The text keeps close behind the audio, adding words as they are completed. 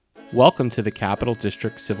Welcome to the Capital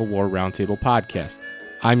District Civil War Roundtable podcast.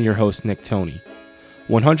 I'm your host, Nick Toney.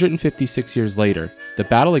 156 years later, the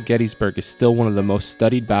Battle of Gettysburg is still one of the most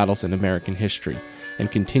studied battles in American history and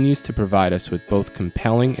continues to provide us with both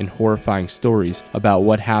compelling and horrifying stories about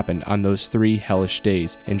what happened on those 3 hellish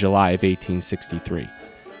days in July of 1863.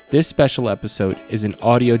 This special episode is an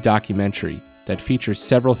audio documentary that features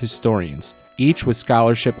several historians, each with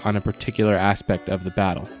scholarship on a particular aspect of the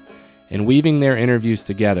battle. In weaving their interviews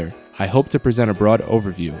together, I hope to present a broad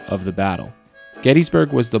overview of the battle.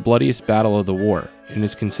 Gettysburg was the bloodiest battle of the war and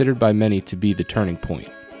is considered by many to be the turning point.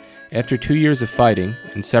 After 2 years of fighting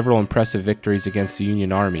and several impressive victories against the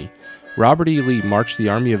Union Army, Robert E. Lee marched the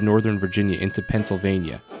Army of Northern Virginia into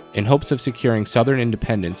Pennsylvania in hopes of securing Southern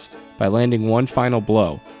independence by landing one final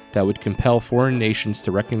blow that would compel foreign nations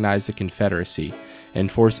to recognize the Confederacy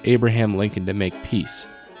and force Abraham Lincoln to make peace.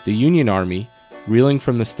 The Union Army, reeling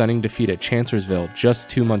from the stunning defeat at Chancellorsville just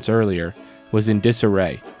 2 months earlier, was in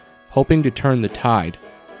disarray. Hoping to turn the tide,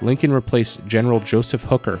 Lincoln replaced General Joseph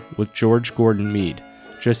Hooker with George Gordon Meade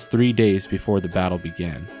just 3 days before the battle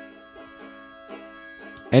began.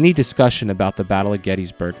 Any discussion about the Battle of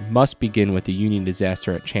Gettysburg must begin with the Union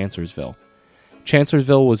disaster at Chancellorsville.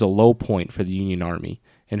 Chancellorsville was a low point for the Union Army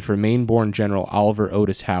and for Maine-born General Oliver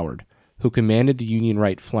Otis Howard, who commanded the Union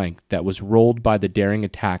right flank that was rolled by the daring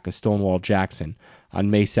attack of Stonewall Jackson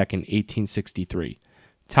on May 2, 1863.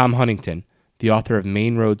 Tom Huntington, the author of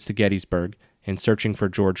Main Roads to Gettysburg and Searching for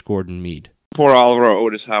George Gordon Meade. Poor Oliver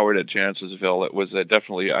Otis Howard at Chancellorsville. It was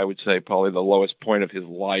definitely, I would say, probably the lowest point of his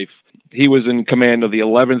life. He was in command of the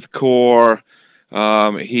 11th Corps.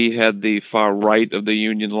 He had the far right of the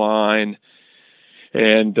Union line.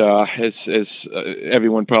 And as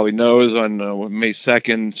everyone probably knows, on May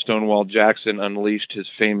 2nd, Stonewall Jackson unleashed his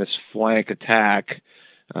famous flank attack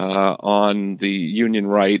on the Union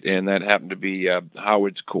right, and that happened to be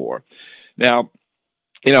Howard's Corps. Now,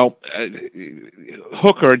 Joe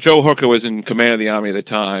Hooker was in command of the Army at the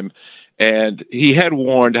time, and he had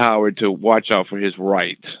warned Howard to watch out for his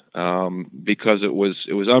right because it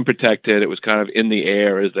was unprotected. It was kind of in the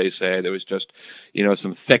air, as they say. There was just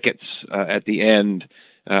some thickets at the end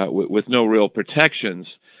with no real protections.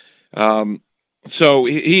 So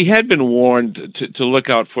he had been warned to look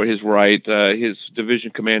out for his right. His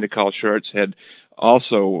division commander, Carl Schurz, had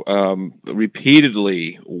also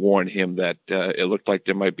repeatedly warned him that it looked like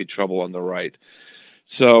there might be trouble on the right.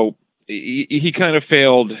 So he kind of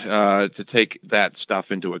failed to take that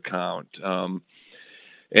stuff into account, and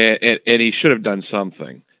he should have done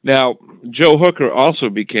something. Now, Joe Hooker also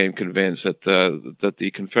became convinced that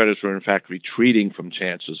the Confederates were in fact retreating from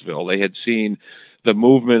Chancellorsville. They had seen the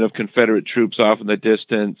movement of Confederate troops off in the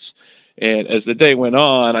distance, and as the day went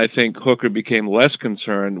on, I think Hooker became less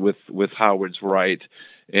concerned with Howard's right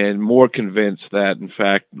and more convinced that, in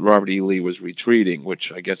fact, Robert E. Lee was retreating,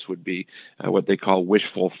 which I guess would be what they call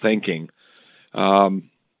wishful thinking. So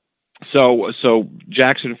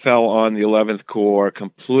Jackson fell on the 11th Corps,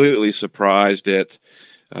 completely surprised it.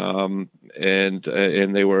 And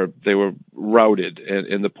they were routed,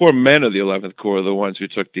 and the poor men of the 11th Corps are the ones who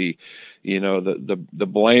took the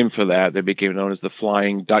blame for that. They became known as the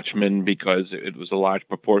Flying Dutchmen because it was a large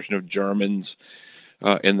proportion of Germans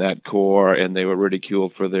in that corps, and they were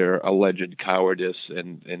ridiculed for their alleged cowardice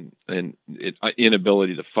and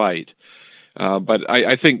inability to fight. But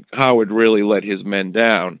I think Howard really let his men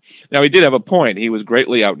down. Now, he did have a point. He was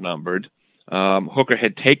greatly outnumbered. Hooker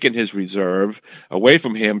had taken his reserve away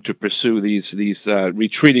from him to pursue these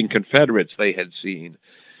retreating Confederates they had seen.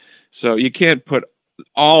 So you can't put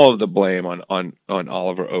all of the blame on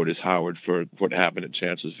Oliver Otis Howard for what happened at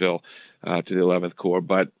Chancellorsville to the 11th Corps,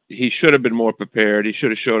 but he should have been more prepared. He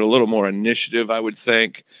should have showed a little more initiative, I would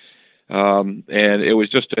think. And it was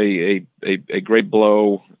just a great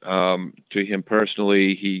blow to him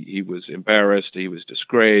personally. He was embarrassed. He was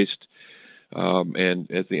disgraced.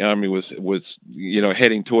 And as the Army was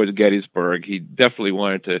heading towards Gettysburg, he definitely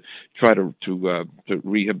wanted to try to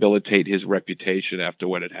rehabilitate his reputation after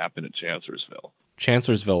what had happened at Chancellorsville.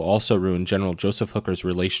 Chancellorsville also ruined General Joseph Hooker's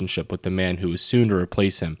relationship with the man who was soon to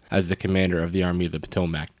replace him as the commander of the Army of the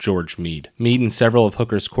Potomac, George Meade. Meade and several of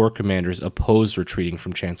Hooker's corps commanders opposed retreating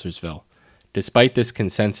from Chancellorsville. Despite this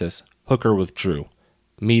consensus, Hooker withdrew.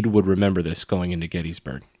 Meade would remember this going into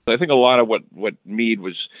Gettysburg. I think a lot of what Meade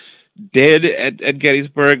did at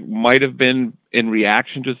Gettysburg might have been in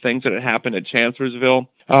reaction to things that had happened at Chancellorsville.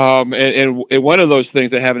 And one of those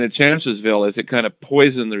things that happened at Chancellorsville is it kind of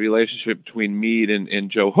poisoned the relationship between Meade and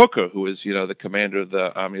Joe Hooker, who was, the commander of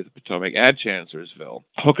the Army of the Potomac at Chancellorsville.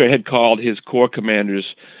 Hooker had called his corps commanders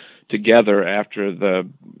together after the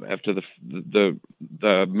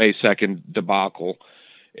May 2nd debacle,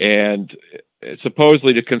 and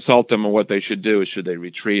supposedly to consult them on what they should do. Should they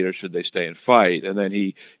retreat or should they stay and fight? And then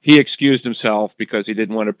he excused himself because he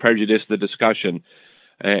didn't want to prejudice the discussion.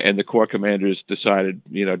 And the Corps commanders decided,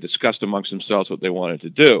 discussed amongst themselves what they wanted to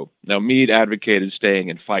do. Now, Meade advocated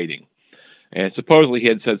staying and fighting. And supposedly he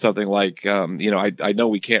had said something like, I know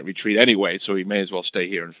we can't retreat anyway, so we may as well stay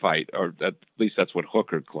here and fight. Or at least that's what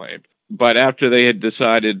Hooker claimed. But after they had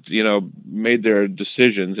decided, made their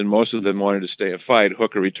decisions, and most of them wanted to stay and fight,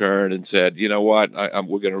 Hooker returned and said, you know what,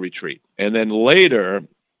 we're going to retreat. And then later,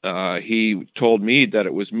 he told Meade that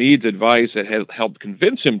it was Meade's advice that had helped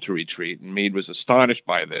convince him to retreat, and Meade was astonished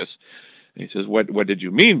by this. And he says, what did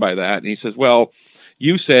you mean by that? And he says, well,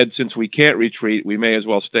 you said since we can't retreat, we may as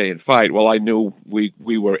well stay and fight. Well, I knew we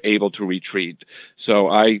were able to retreat, so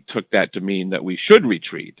I took that to mean that we should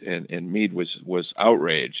retreat, and Meade was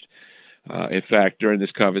outraged. In fact, during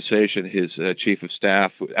this conversation, his chief of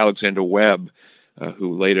staff, Alexander Webb,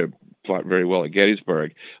 who later fought very well at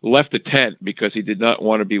Gettysburg, left the tent because he did not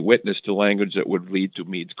want to be witness to language that would lead to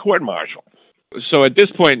Meade's court-martial. So at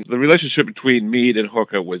this point, the relationship between Meade and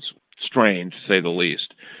Hooker was strained, to say the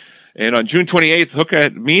least. And on June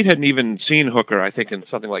 28th, Meade hadn't even seen Hooker, I think, in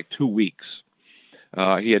something like 2 weeks.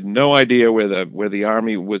 He had no idea where the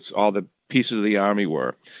army was, all the pieces of the army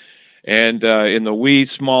were. And in the wee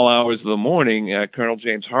small hours of the morning, Colonel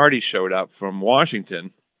James Hardie showed up from Washington,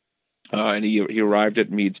 and he arrived at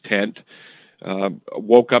Meade's tent,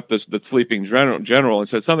 woke up the sleeping general and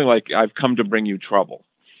said something like, "I've come to bring you trouble."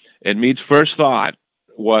 And Meade's first thought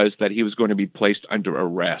was that he was going to be placed under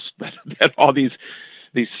arrest, that all these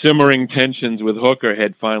simmering tensions with Hooker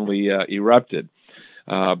had finally erupted.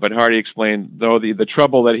 But Hardie explained, though, the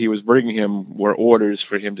trouble that he was bringing him were orders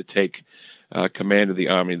for him to take command of the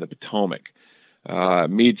Army of the Potomac.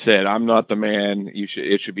 Meade said, "I'm not the man.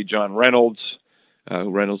 It should be John Reynolds."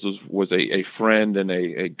 Reynolds was a friend and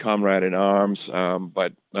a comrade in arms.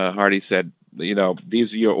 But Hardie said, these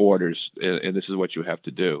are your orders, and this is what you have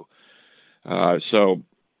to do. So,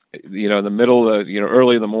 in the middle of,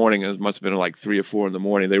 early in the morning, it must have been like 3 or 4 in the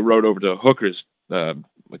morning, they rode over to Hooker's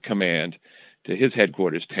command, to his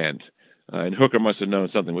headquarters tent. And Hooker must have known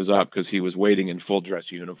something was up because he was waiting in full dress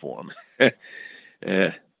uniform.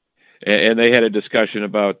 And they had a discussion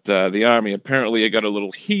about the army. Apparently, it got a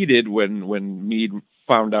little heated when Meade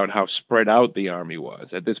found out how spread out the army was.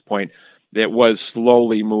 At this point, it was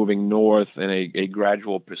slowly moving north in a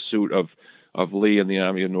gradual pursuit of Lee and the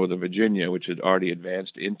Army of Northern Virginia, which had already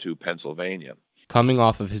advanced into Pennsylvania. Coming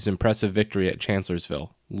off of his impressive victory at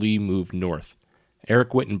Chancellorsville, Lee moved north.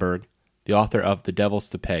 Eric Wittenberg, the author of The Devils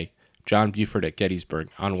to Pay, John Buford at Gettysburg,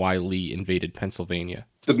 on why Lee invaded Pennsylvania.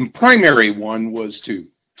 The primary one was to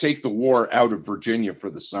take the war out of Virginia for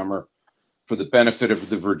the summer for the benefit of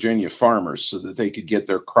the Virginia farmers so that they could get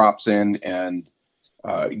their crops in and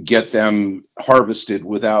get them harvested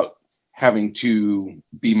without having to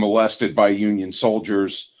be molested by Union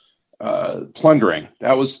soldiers plundering.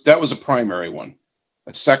 That was a primary one.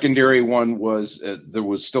 A secondary one was there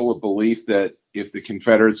was still a belief that if the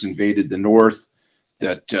Confederates invaded the North,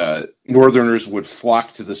 that Northerners would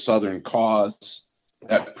flock to the Southern cause.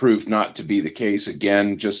 That proved not to be the case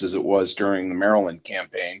again, just as it was during the Maryland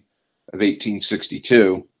campaign of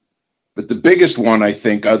 1862. But the biggest one, I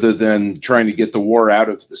think, other than trying to get the war out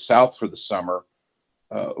of the South for the summer,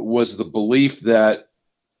 was the belief that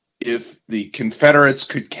if the Confederates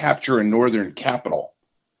could capture a Northern capital,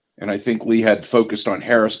 and I think Lee had focused on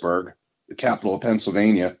Harrisburg, the capital of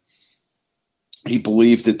Pennsylvania, he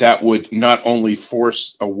believed that would not only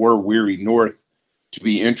force a war-weary North to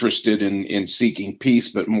be interested in seeking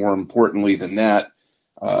peace, but more importantly than that,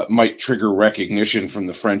 might trigger recognition from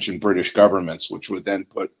the French and British governments, which would then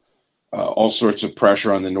put all sorts of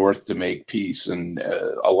pressure on the North to make peace and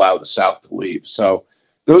allow the South to leave. So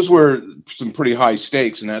those were some pretty high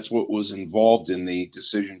stakes, and that's what was involved in the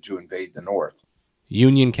decision to invade the North.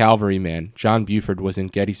 Union cavalryman John Buford was in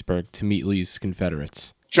Gettysburg to meet Lee's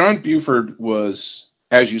Confederates. John Buford was,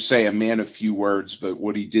 as you say, a man of few words, but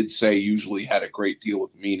what he did say usually had a great deal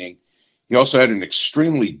of meaning. He also had an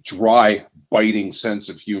extremely dry, biting sense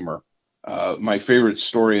of humor. My favorite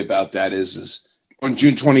story about that is on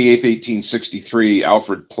June 28, 1863,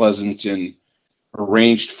 Alfred Pleasonton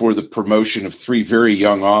arranged for the promotion of 3 very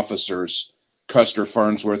young officers, Custer,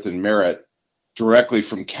 Farnsworth, and Merritt, directly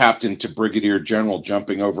from captain to brigadier general,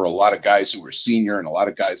 jumping over a lot of guys who were senior and a lot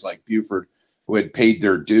of guys like Buford who had paid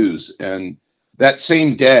their dues. And that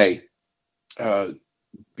same day,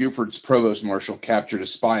 Buford's provost marshal captured a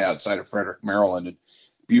spy outside of Frederick, Maryland, and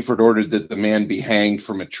Buford ordered that the man be hanged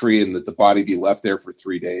from a tree and that the body be left there for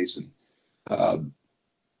 3 days. And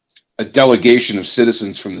a delegation of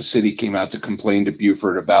citizens from the city came out to complain to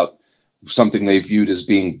Buford about something they viewed as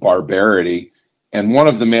being barbarity. And one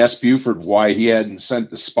of them asked Buford why he hadn't sent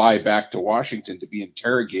the spy back to Washington to be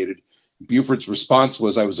interrogated. Buford's response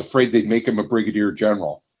was, "I was afraid they'd make him a brigadier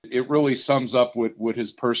general." It really sums up what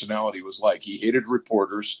his personality was like. He hated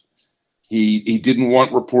reporters. He didn't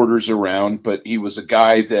want reporters around, but he was a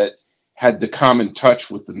guy that had the common touch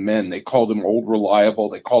with the men. They called him Old Reliable.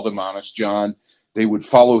 They called him Honest John. They would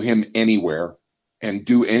follow him anywhere and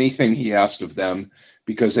do anything he asked of them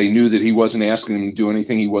because they knew that he wasn't asking them to do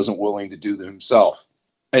anything he wasn't willing to do himself.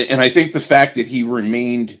 And I think the fact that he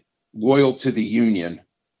remained loyal to the Union,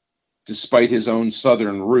 despite his own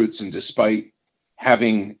Southern roots and despite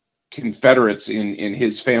having Confederates in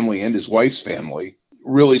his family and his wife's family,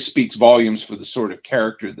 really speaks volumes for the sort of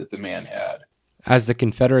character that the man had. As the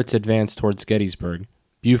Confederates advanced towards Gettysburg,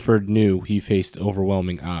 Buford knew he faced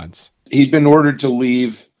overwhelming odds. He'd been ordered to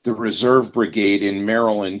leave the Reserve Brigade in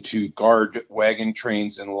Maryland to guard wagon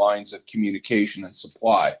trains and lines of communication and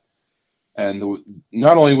supply. And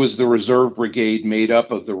not only was the Reserve Brigade made up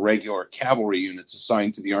of the regular cavalry units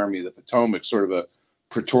assigned to the Army of the Potomac, sort of a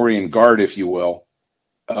Praetorian Guard, if you will,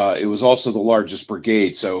 it was also the largest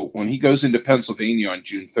brigade. So when he goes into Pennsylvania on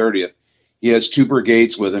June 30th, he has two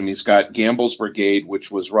brigades with him. He's got Gamble's brigade, which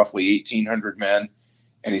was roughly 1,800 men,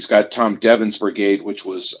 and he's got Tom Devon's brigade, which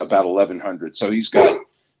was about 1,100. So he's got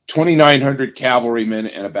 2,900 cavalrymen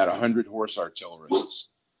and about 100 horse artillerists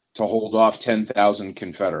to hold off 10,000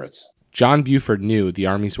 Confederates. John Buford knew the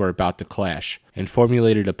armies were about to clash and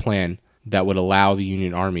formulated a plan that would allow the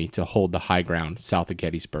Union Army to hold the high ground south of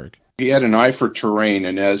Gettysburg. He had an eye for terrain,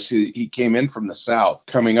 and as he came in from the south,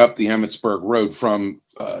 coming up the Emmitsburg Road from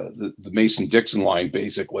the Mason-Dixon line,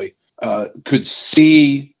 basically, could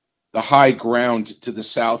see the high ground to the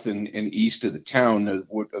south and east of the town that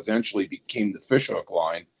what eventually became the Fishhook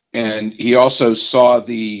line. And he also saw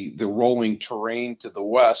the rolling terrain to the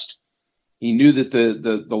west. He knew that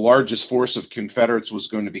the largest force of Confederates was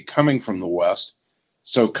going to be coming from the west.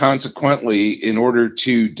 So consequently, in order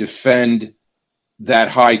to defend that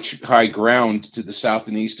high ground to the south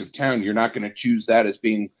and east of town, you're not going to choose that as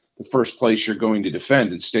being the first place you're going to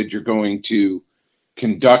defend. Instead, you're going to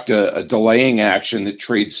conduct a delaying action that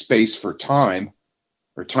trades space for time,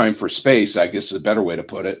 or time for space, I guess is a better way to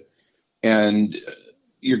put it. And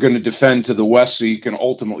you're going to defend to the west so you can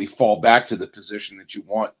ultimately fall back to the position that you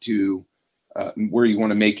want to, where you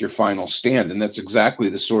want to make your final stand. And that's exactly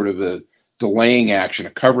the sort of a delaying action,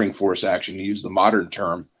 a covering force action, to use the modern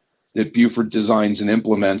term, that Buford designs and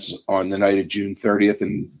implements on the night of June 30th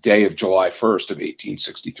and day of July 1st of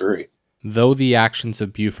 1863. Though the actions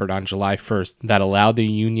of Buford on July 1st that allowed the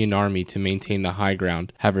Union Army to maintain the high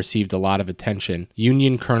ground have received a lot of attention,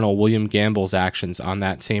 Union Colonel William Gamble's actions on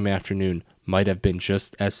that same afternoon might have been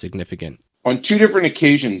just as significant. On two different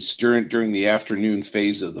occasions during the afternoon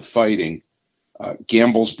phase of the fighting,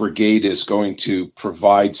 Gamble's brigade is going to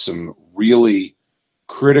provide some really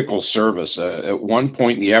critical service. At one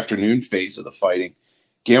point in the afternoon phase of the fighting,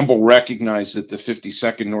 Gamble recognized that the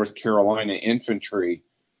 52nd North Carolina Infantry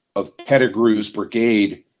of Pettigrew's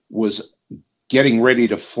brigade was getting ready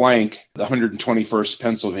to flank the 121st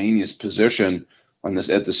Pennsylvania's position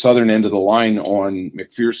at the southern end of the line on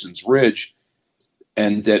McPherson's Ridge,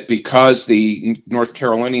 and that because the North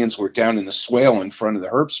Carolinians were down in the swale in front of the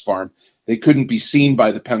Herbst farm, they couldn't be seen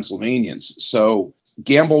by the Pennsylvanians. So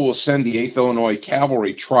Gamble will send the 8th Illinois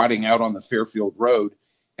Cavalry trotting out on the Fairfield Road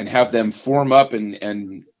and have them form up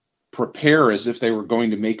and prepare as if they were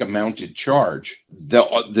going to make a mounted charge.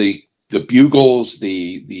 The bugles,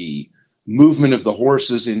 the movement of the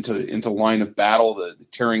horses into line of battle, the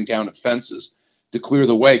tearing down of fences to clear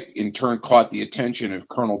the way, in turn caught the attention of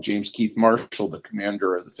Colonel James Keith Marshall, the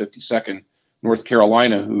commander of the 52nd North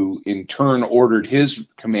Carolina, who in turn ordered his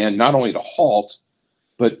command not only to halt,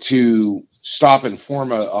 but to stop and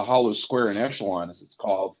form a hollow square in echelon, as it's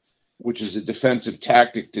called, which is a defensive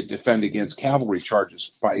tactic to defend against cavalry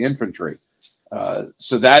charges by infantry.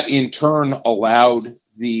 So that in turn allowed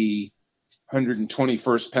the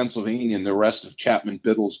 121st Pennsylvania and the rest of Chapman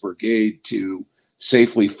Biddle's brigade to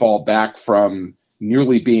safely fall back from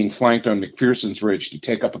nearly being flanked on McPherson's Ridge to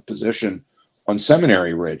take up a position on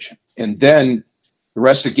Seminary Ridge. And then the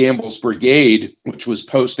rest of Gamble's brigade, which was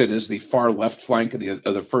posted as the far left flank of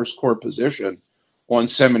the First Corps position on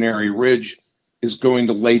Seminary Ridge, is going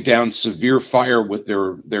to lay down severe fire with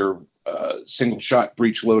their single-shot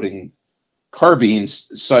breech-loading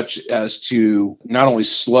carbines, such as to not only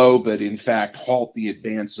slow, but in fact halt the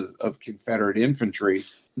advance of Confederate infantry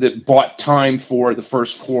that bought time for the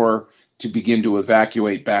First Corps to begin to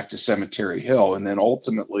evacuate back to Cemetery Hill. And then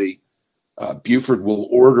ultimately, Buford will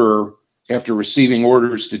order, after receiving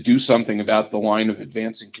orders to do something about the line of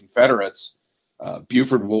advancing Confederates,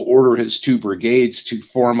 Buford will order his 2 brigades to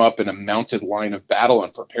form up in a mounted line of battle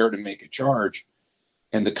and prepare to make a charge.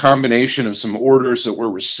 And the combination of some orders that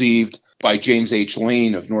were received by James H.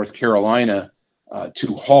 Lane of North Carolina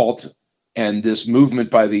to halt, and this movement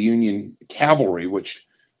by the Union cavalry, which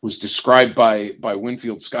was described by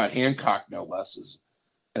Winfield Scott Hancock, no less,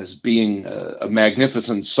 as being a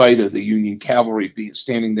magnificent sight of the Union cavalry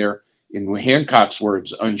standing there, in Hancock's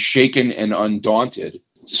words, unshaken and undaunted,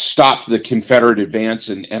 stopped the Confederate advance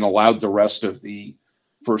and allowed the rest of the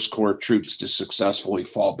First Corps troops to successfully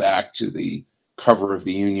fall back to the cover of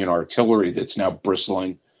the Union artillery that's now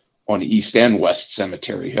bristling on East and West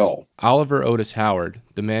Cemetery Hill. Oliver Otis Howard,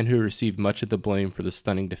 the man who received much of the blame for the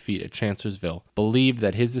stunning defeat at Chancellorsville, believed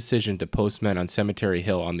that his decision to post men on Cemetery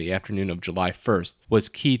Hill on the afternoon of July 1st was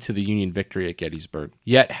key to the Union victory at Gettysburg.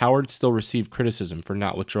 Yet Howard still received criticism for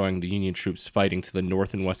not withdrawing the Union troops fighting to the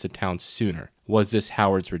north and west of town sooner. Was this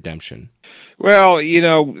Howard's redemption? Well,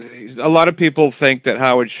 a lot of people think that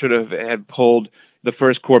Howard should have had pulled the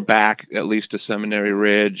First Corps back at least to Seminary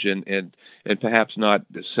Ridge and perhaps not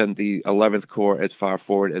send the 11th Corps as far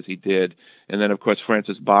forward as he did. And then, of course,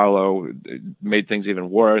 Francis Barlow made things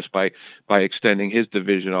even worse by extending his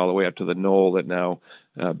division all the way up to the knoll that now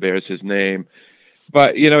bears his name.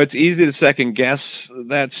 But, it's easy to second guess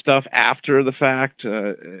that stuff after the fact.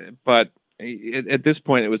 But at this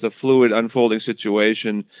point, it was a fluid, unfolding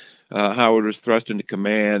situation. Howard was thrust into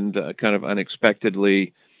command kind of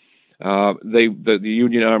unexpectedly. The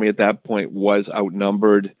Union Army at that point was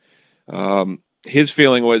outnumbered. His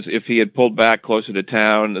feeling was if he had pulled back closer to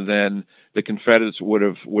town, then the Confederates would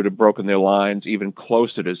have broken their lines even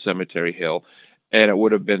closer to Cemetery Hill, and it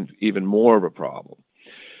would have been even more of a problem.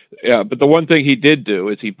 Yeah, but the one thing he did do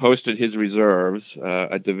is he posted his reserves,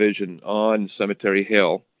 a division on Cemetery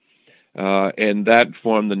Hill, and that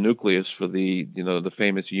formed the nucleus for the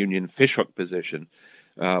famous Union fishhook position,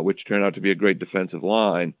 which turned out to be a great defensive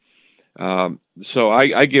line. So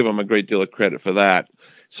I give him a great deal of credit for that.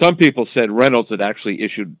 Some people said Reynolds had actually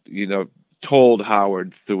told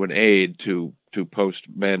Howard through an aide to post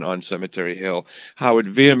men on Cemetery Hill.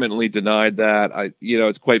 Howard vehemently denied that.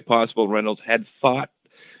 It's quite possible Reynolds had thought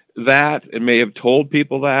that and may have told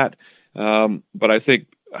people that. But I think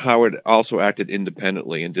Howard also acted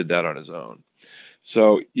independently and did that on his own.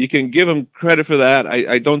 So you can give him credit for that.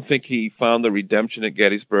 I don't think he found the redemption at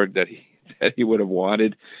Gettysburg that he would have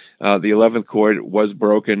wanted. The 11th Corps was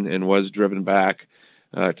broken and was driven back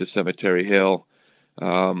to Cemetery Hill.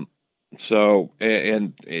 Through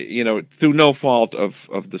no fault of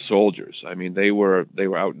the soldiers. I mean, they were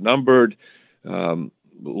outnumbered. Ewell's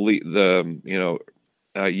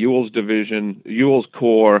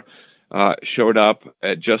Corps showed up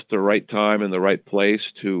at just the right time and the right place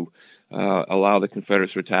to allow the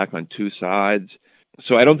Confederates to attack on two sides.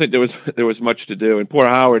 So I don't think there was much to do. And poor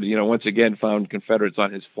Howard, once again found Confederates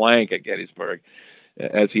on his flank at Gettysburg,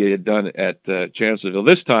 as he had done at Chancellorsville.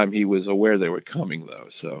 This time he was aware they were coming, though.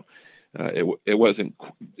 So it wasn't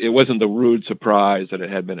the rude surprise that it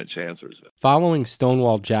had been at Chancellorsville. Following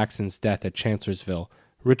Stonewall Jackson's death at Chancellorsville,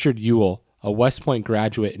 Richard Ewell, a West Point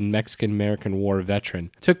graduate and Mexican-American War veteran,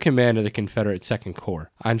 took command of the Confederate Second Corps.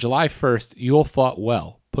 On July 1st, Ewell fought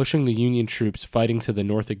well, pushing the Union troops fighting to the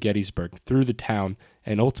north of Gettysburg through the town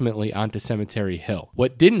and ultimately onto Cemetery Hill.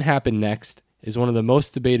 What didn't happen next is one of the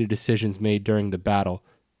most debated decisions made during the battle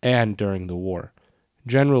and during the war.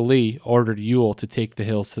 General Lee ordered Ewell to take the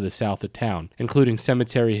hills to the south of town, including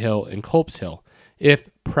Cemetery Hill and Culp's Hill, if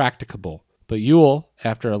practicable. But Ewell,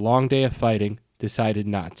 after a long day of fighting, decided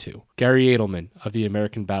not to. Gary Edelman of the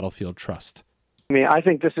American Battlefield Trust. I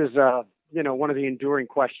think this is, one of the enduring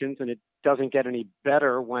questions, and it doesn't get any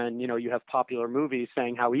better when, you have popular movies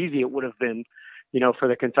saying how easy it would have been, for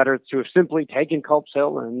the Confederates to have simply taken Culp's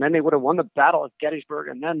Hill, and then they would have won the Battle of Gettysburg,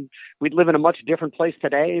 and then we'd live in a much different place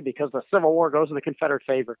today because the Civil War goes in the Confederate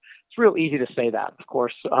favor. It's real easy to say that, of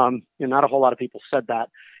course. Not a whole lot of people said that,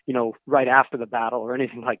 right after the battle or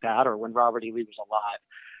anything like that, or when Robert E. Lee was alive.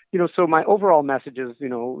 So my overall message is,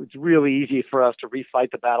 it's really easy for us to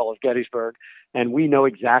refight the Battle of Gettysburg, and we know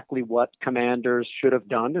exactly what commanders should have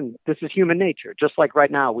done, and this is human nature. Just like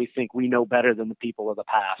right now, we think we know better than the people of the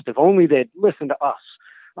past. If only they'd listened to us,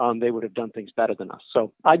 they would have done things better than us.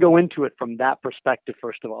 So I go into it from that perspective,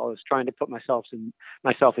 first of all, is trying to put myself in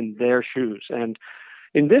their shoes. And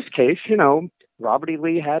in this case, Robert E.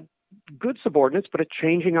 Lee had good subordinates, but a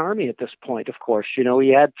changing army at this point, of course.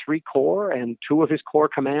 He had 3 corps, and 2 of his corps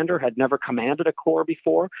commander had never commanded a corps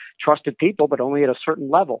before, trusted people, but only at a certain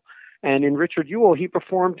level. And in Richard Ewell, he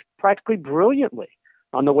performed practically brilliantly.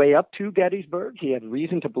 On the way up to Gettysburg, he had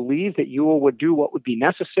reason to believe that Ewell would do what would be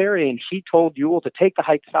necessary, and he told Ewell to take the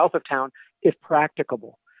heights south of town if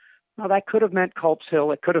practicable. Now, that could have meant Culp's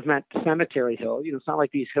Hill. It could have meant Cemetery Hill. It's not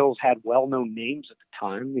like these hills had well-known names at the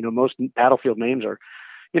time. Most battlefield names are,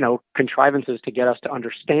 contrivances to get us to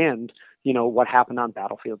understand, what happened on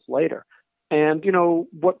battlefields later. And,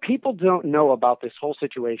 what people don't know about this whole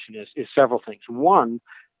situation is several things. One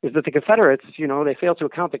is that the Confederates, they failed to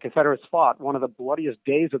account the Confederates fought one of the bloodiest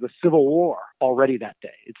days of the Civil War already that day.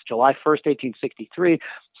 It's July 1st, 1863,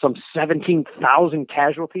 some 17,000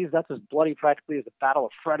 casualties. That's as bloody practically as the Battle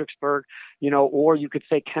of Fredericksburg, or you could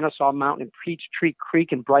say Kennesaw Mountain and Peachtree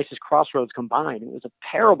Creek and Bryce's Crossroads combined. It was a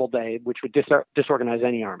terrible day which would disorganize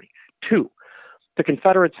any army. Two, the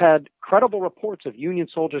Confederates had credible reports of Union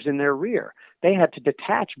soldiers in their rear. They had to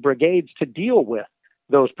detach brigades to deal with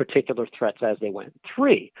those particular threats as they went.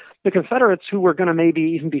 Three, the Confederates, who were going to maybe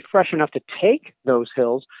even be fresh enough to take those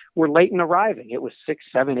hills, were late in arriving. It was 6,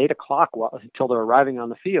 7, 8 o'clock until they're arriving on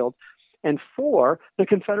the field. And four, the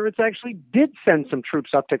Confederates actually did send some troops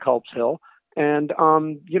up to Culp's Hill. And,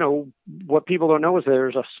 what people don't know is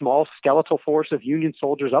there's a small skeletal force of Union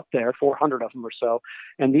soldiers up there, 400 of them or so.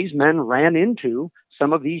 And these men ran into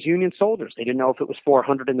some of these Union soldiers. They didn't know if it was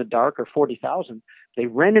 400 in the dark or 40,000. They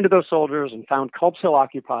ran into those soldiers and found Culp's Hill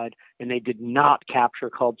occupied, and they did not capture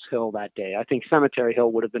Culp's Hill that day. I think Cemetery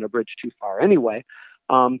Hill would have been a bridge too far anyway.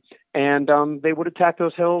 They would attack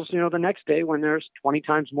those hills, the next day when there's 20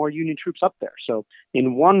 times more Union troops up there. So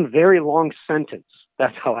in one very long sentence,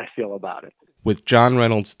 that's how I feel about it. With John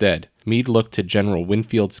Reynolds dead, Meade looked to General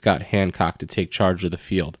Winfield Scott Hancock to take charge of the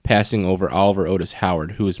field, passing over Oliver Otis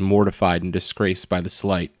Howard, who was mortified and disgraced by the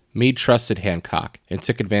slight. Meade trusted Hancock and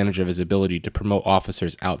took advantage of his ability to promote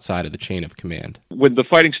officers outside of the chain of command. When the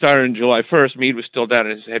fighting started on July 1st, Meade was still down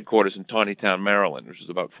at his headquarters in Taneytown, Maryland, which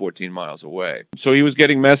is about 14 miles away. So he was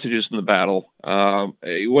getting messages from the battle.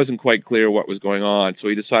 It wasn't quite clear what was going on, so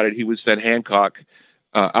he decided he would send Hancock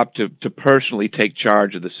up to personally take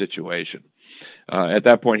charge of the situation. At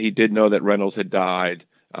that point, he did know that Reynolds had died.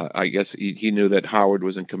 I guess he knew that Howard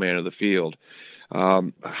was in command of the field.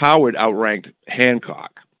 Howard outranked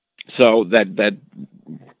Hancock, so that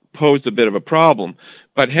posed a bit of a problem.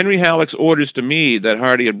 But Henry Halleck's orders to Meade that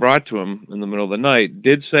Hardee had brought to him in the middle of the night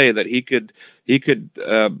did say that he could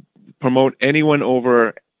promote anyone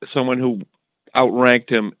over someone who outranked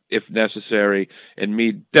him if necessary, and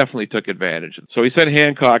Meade definitely took advantage. So he sent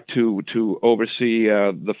Hancock to oversee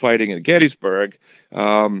the fighting at Gettysburg.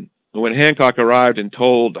 When Hancock arrived and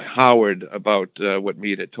told Howard about what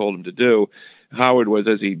Meade had told him to do, Howard was,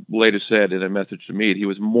 as he later said in a message to Meade, he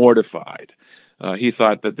was mortified. He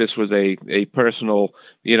thought that this was a personal,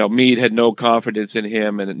 Meade had no confidence in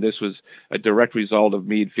him, and this was a direct result of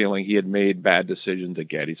Meade feeling he had made bad decisions at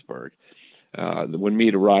Gettysburg. When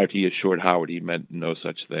Meade arrived, he assured Howard he meant no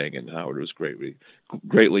such thing, and Howard was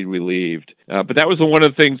greatly relieved. But that was one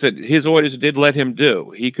of the things that his orders did let him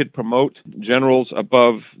do. He could promote generals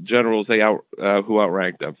above generals who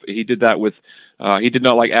outranked them. He did that with. He did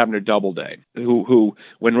not like Abner Doubleday, who,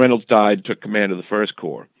 when Reynolds died, took command of the First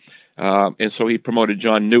Corps. And so he promoted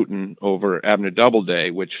John Newton over Abner Doubleday,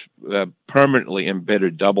 which permanently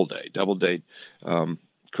embittered Doubleday. Doubleday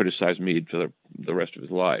criticized Meade for the rest of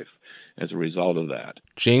his life as a result of that.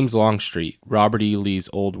 James Longstreet, Robert E. Lee's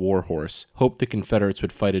old warhorse, hoped the Confederates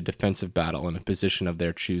would fight a defensive battle in a position of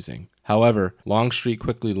their choosing. However, Longstreet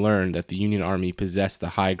quickly learned that the Union Army possessed the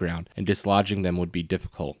high ground, and dislodging them would be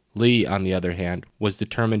difficult. Lee, on the other hand, was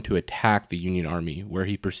determined to attack the Union Army where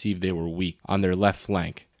he perceived they were weak, on their left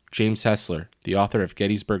flank. James Hessler, the author of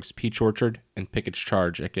Gettysburg's Peach Orchard and Pickett's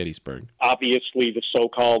Charge at Gettysburg. Obviously, the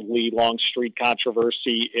so-called Lee-Longstreet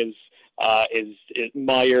controversy is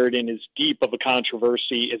mired in as deep of a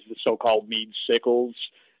controversy as the so-called Meade-Sickles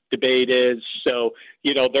debate is. So,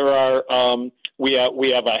 there are we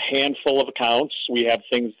have a handful of accounts. We have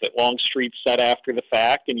things that Longstreet said after the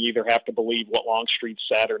fact, and you either have to believe what Longstreet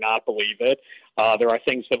said or not believe it. There are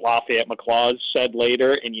things that Lafayette McLaws said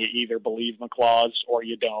later, and you either believe McLaws or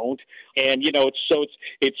you don't. And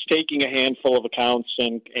it's taking a handful of accounts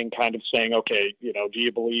and kind of saying, okay, do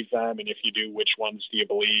you believe them? And if you do, which ones do you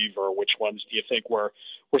believe, or which ones do you think were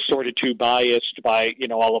sort of too biased by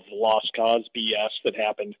all of the lost cause BS that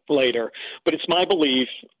happened later? But it's my belief,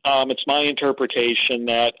 it's my interpretation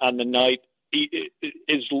that on the night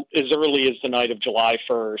as early as the night of July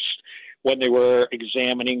 1st. when they were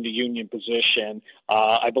examining the Union position.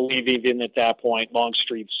 I believe even at that point,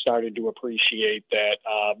 Longstreet started to appreciate that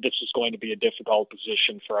this is going to be a difficult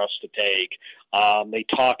position for us to take. They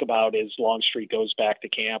talk about, as Longstreet goes back to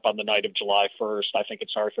camp on the night of July 1st, I think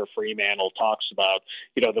it's Arthur Fremantle talks about,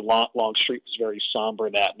 the Longstreet was very somber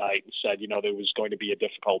that night and said, there was going to be a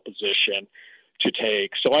difficult position to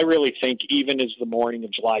take. So I really think even as the morning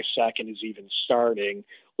of July 2nd is even starting,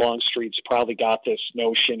 Longstreet's probably got this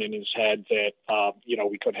notion in his head that,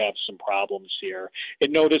 we could have some problems here.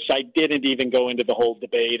 And notice I didn't even go into the whole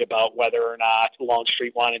debate about whether or not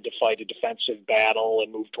Longstreet wanted to fight a defensive battle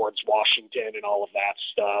and move towards Washington and all of that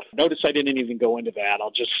stuff. Notice I didn't even go into that.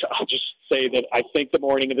 I'll just say that I think the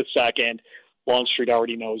morning of the 2nd, Longstreet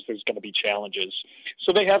already knows there's going to be challenges.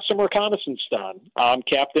 So they have some reconnaissance done.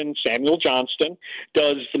 Captain Samuel Johnston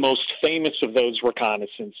does the most famous of those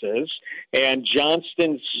reconnaissances, and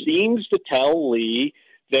Johnston seems to tell Lee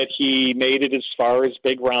that he made it as far as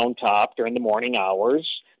Big Round Top during the morning hours,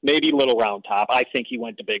 maybe Little Round Top. I think he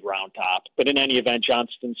went to Big Round Top. But in any event,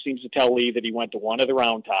 Johnston seems to tell Lee that he went to one of the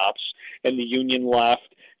Round Tops, and the Union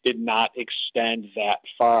left did not extend that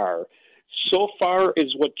far. So far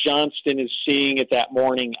as what Johnston is seeing at that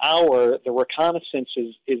morning hour, the reconnaissance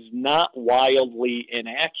is not wildly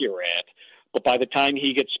inaccurate. But by the time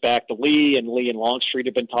he gets back to Lee and Longstreet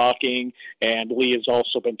have been talking, and Lee has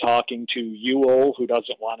also been talking to Ewell, who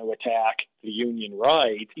doesn't want to attack the Union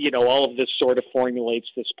right, all of this sort of formulates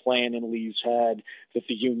this plan in Lee's head that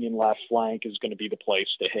the Union left flank is going to be the place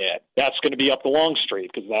to hit. That's going to be up to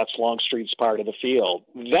Longstreet because that's Longstreet's part of the field.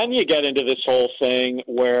 Then you get into this whole thing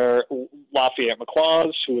where Lafayette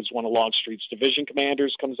McLaws, who is one of Longstreet's division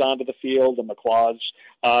commanders, comes onto the field, and McLaws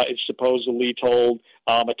is supposedly told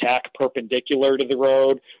attack perpendicular to the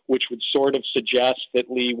road, which would sort of suggest that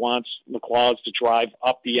Lee wants McLaws to drive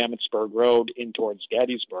up the Emmetsburg Road in towards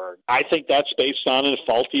Gettysburg. I think that's based on a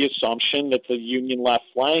faulty assumption that the Union left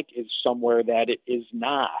flank is somewhere that it is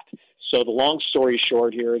not. So the long story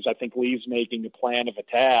short here is I think Lee's making a plan of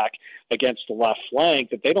attack against the left flank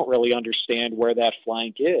that they don't really understand where that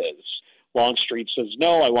flank is. Longstreet says,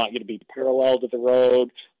 no, I want you to be parallel to the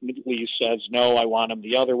road. Lee says, no, I want him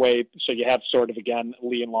the other way. So you have sort of, again,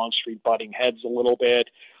 Lee and Longstreet butting heads a little bit.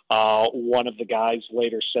 One of the guys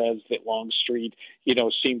later says that Longstreet,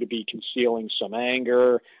 seemed to be concealing some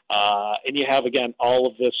anger. And you have, again, all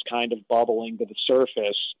of this kind of bubbling to the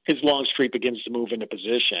surface as Longstreet begins to move into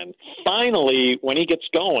position. Finally, when he gets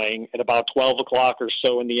going at about 12 o'clock or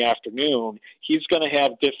so in the afternoon, he's going to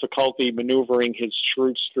have difficulty maneuvering his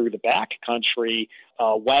troops through the back country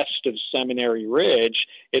west of Seminary Ridge.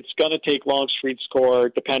 It's going to take Longstreet's corps,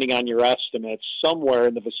 depending on your estimates, somewhere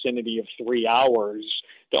in the vicinity of 3 hours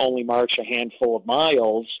to only march a handful of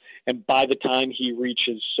miles. And by the time he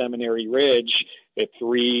reaches Seminary Ridge at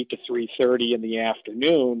 3 to 3:30 in the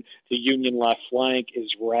afternoon, the Union left flank is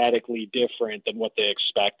radically different than what they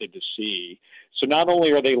expected to see. So not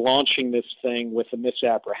only are they launching this thing with a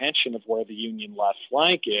misapprehension of where the Union left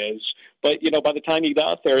flank is, but, by the time you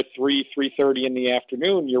got there at 3:30 in the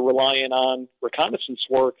afternoon, you're relying on reconnaissance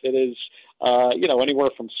work that is, anywhere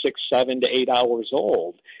from 6, 7 to 8 hours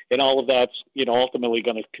old. And all of that's, ultimately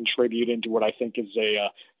going to contribute into what I think is a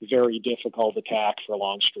very difficult attack for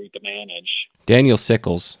Longstreet to manage. Daniel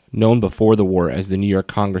Sickles, known before the war as the New York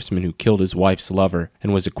congressman who killed his wife's lover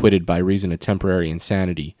and was acquitted by reason of temporary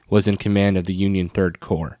insanity, was in command of the Union Third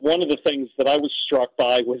Corps. One of the things that I was struck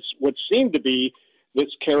by was what seemed to be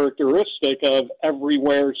this characteristic of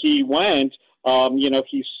everywhere he went.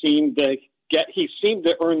 He seemed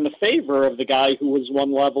to earn the favor of the guy who was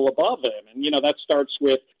one level above him. And, that starts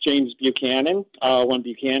with James Buchanan, when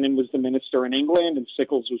Buchanan was the minister in England and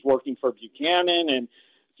Sickles was working for Buchanan, and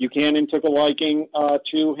Buchanan took a liking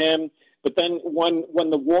to him. But then when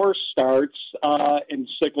the war starts and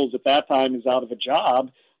Sickles at that time is out of a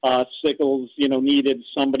job, Sickles, needed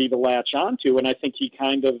somebody to latch onto. And I think he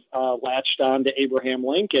kind of latched on to Abraham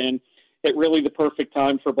Lincoln at really the perfect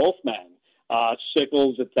time for both men.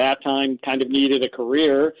 Sickles at that time kind of needed a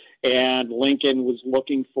career, and Lincoln was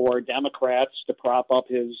looking for Democrats to prop up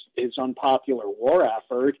his unpopular war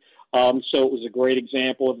effort. So it was a great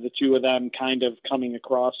example of the two of them kind of coming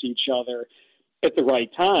across each other at the right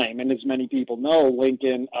time. And as many people know,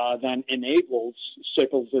 Lincoln then enables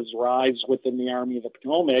Sickles' rise within the Army of the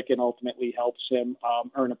Potomac and ultimately helps him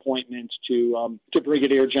earn appointments to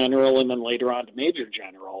brigadier general and then later on to major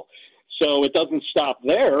general. So it doesn't stop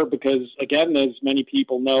there because, again, as many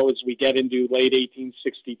people know, as we get into late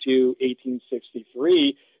 1862,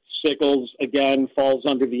 1863, Sickles, again, falls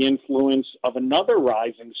under the influence of another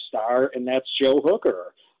rising star, and that's Joe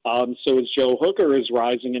Hooker. So as Joe Hooker is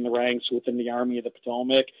rising in the ranks within the Army of the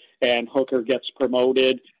Potomac, and Hooker gets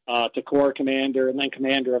promoted to Corps Commander and then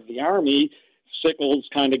Commander of the Army, Sickles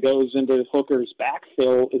kind of goes into Hooker's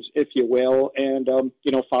backfill, if you will, and,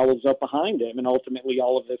 follows up behind him. And ultimately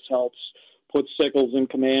all of this helps put Sickles in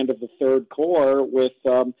command of the 3rd Corps with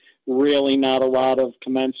really not a lot of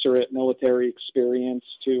commensurate military experience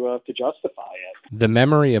to justify it. The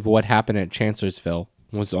memory of what happened at Chancellorsville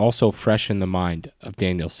was also fresh in the mind of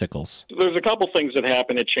Daniel Sickles. There's a couple things that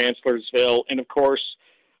happened at Chancellorsville, and of course,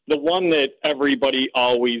 the one that everybody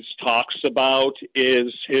always talks about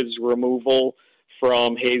is his removal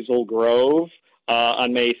from Hazel Grove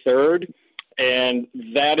on May 3rd. And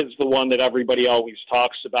that is the one that everybody always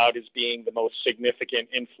talks about as being the most significant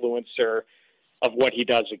influencer of what he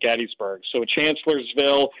does at Gettysburg. So at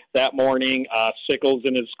Chancellorsville that morning, Sickles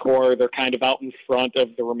and his corps, they're kind of out in front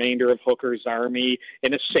of the remainder of Hooker's army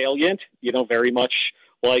in a salient, very much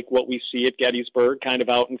like what we see at Gettysburg, kind of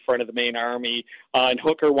out in front of the main army. And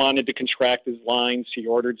Hooker wanted to contract his lines. He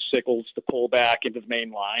ordered Sickles to pull back into the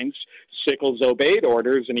main lines. Sickles obeyed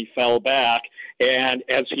orders, and he fell back. And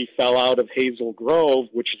as he fell out of Hazel Grove,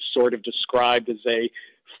 which is sort of described as a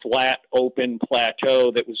flat, open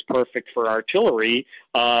plateau that was perfect for artillery,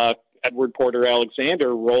 Edward Porter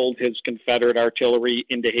Alexander rolled his Confederate artillery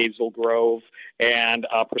into Hazel Grove and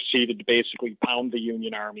proceeded to basically pound the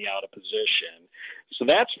Union Army out of position. So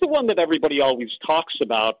that's the one that everybody always talks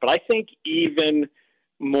about. But I think even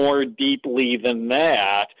more deeply than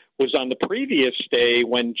that was on the previous day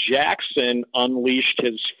when Jackson unleashed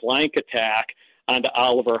his flank attack onto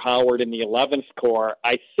Oliver Howard in the 11th Corps.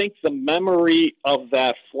 I think the memory of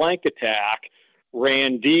that flank attack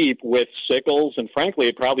ran deep with Sickles, and frankly,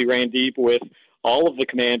 it probably ran deep with all of the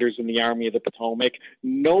commanders in the Army of the Potomac.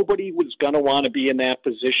 Nobody was going to want to be in that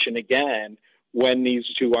position again when these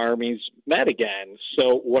two armies met again.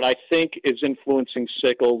 So what I think is influencing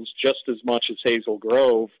Sickles just as much as Hazel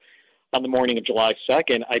Grove on the morning of July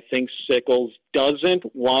 2nd, I think Sickles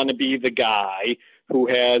doesn't want to be the guy who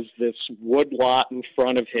has this wood lot in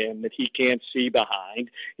front of him that he can't see behind.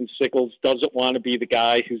 And Sickles doesn't want to be the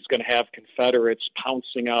guy who's going to have Confederates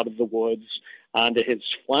pouncing out of the woods onto his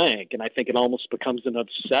flank. And I think it almost becomes an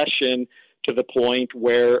obsession to the point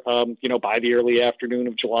where, by the early afternoon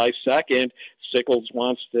of July 2nd, Sickles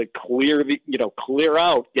wants to clear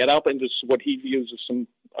out, get up into what he views as some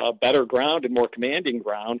better ground and more commanding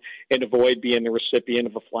ground, and avoid being the recipient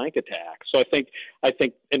of a flank attack. So I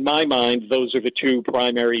think in my mind, those are the two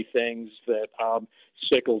primary things that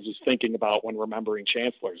Sickles is thinking about when remembering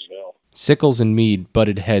Chancellorsville. Sickles and Meade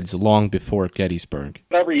butted heads long before Gettysburg.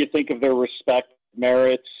 Whatever you think of their respective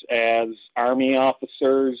merits as Army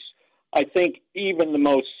officers, I think even the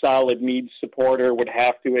most solid Meade supporter would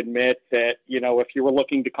have to admit that, if you were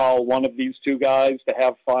looking to call one of these two guys to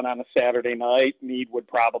have fun on a Saturday night, Meade would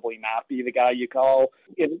probably not be the guy you call.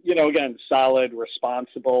 Again, solid,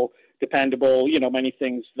 responsible, dependable, many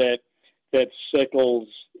things that Sickles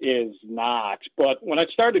is not. But when I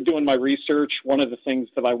started doing my research, one of the things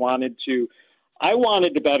that I wanted to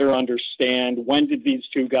better understand when did these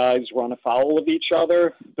two guys run afoul of each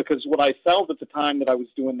other, because what I felt at the time that I was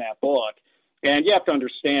doing that book, and you have to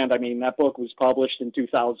understand, that book was published in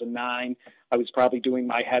 2009. I was probably doing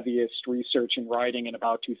my heaviest research and writing in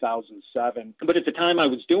about 2007. But at the time I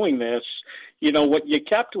was doing this, what you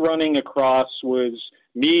kept running across was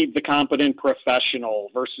Meade, the competent professional,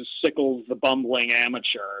 versus Sickles, the bumbling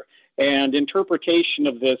amateur. And interpretation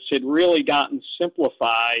of this had really gotten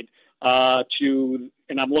simplified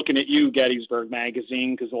and I'm looking at you, Gettysburg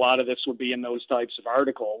Magazine, because a lot of this would be in those types of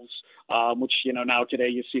articles, which, now today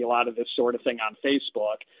you see a lot of this sort of thing on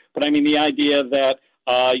Facebook. But the idea that,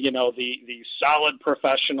 the solid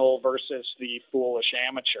professional versus the foolish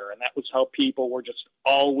amateur, and that was how people were just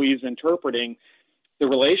always interpreting the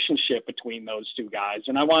relationship between those two guys.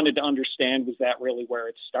 And I wanted to understand, was that really where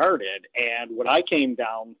it started? And what I came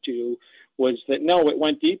down to was that, no, it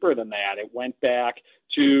went deeper than that. It went back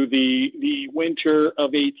to the winter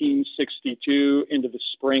of 1862 into the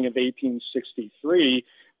spring of 1863,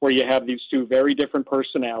 where you have these two very different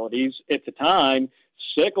personalities. At the time,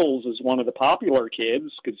 Sickles is one of the popular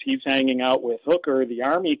kids because he's hanging out with Hooker, the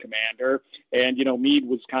Army commander, and, Meade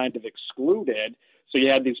was kind of excluded. So you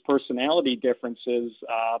had these personality differences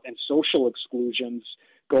and social exclusions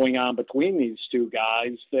going on between these two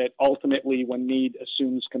guys that ultimately, when Meade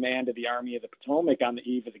assumes command of the Army of the Potomac on the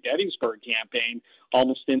eve of the Gettysburg campaign,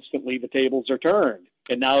 almost instantly the tables are turned.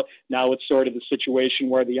 And now it's sort of the situation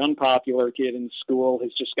where the unpopular kid in school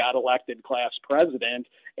has just got elected class president,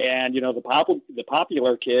 and the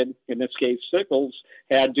popular kid, in this case Sickles,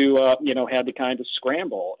 had to kind of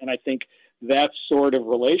scramble. And I think that sort of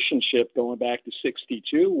relationship going back to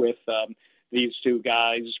 62 with these two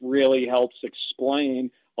guys really helps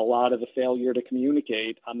explain a lot of the failure to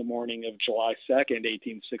communicate on the morning of July 2nd,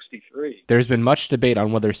 1863. There's been much debate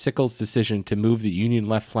on whether Sickles' decision to move the Union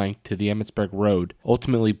left flank to the Emmetsburg Road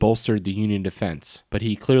ultimately bolstered the Union defense, but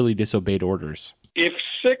he clearly disobeyed orders. If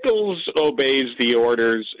Sickles obeys the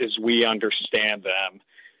orders as we understand them,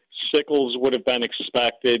 Sickles would have been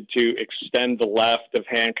expected to extend the left of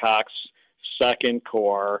Hancock's Second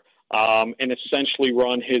Corps and essentially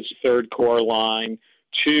run his Third Corps line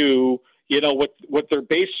to, what they're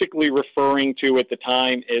basically referring to at the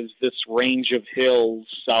time is this range of hills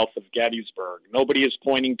south of Gettysburg. Nobody is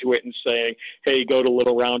pointing to it and saying, hey, go to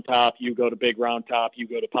Little Round Top, you go to Big Round Top, you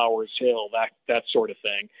go to Powers Hill, that sort of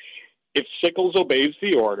thing. If Sickles obeys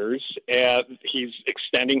the orders, he's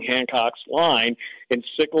extending Hancock's line, and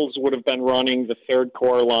Sickles would have been running the Third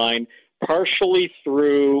Corps line partially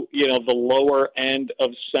through, the lower end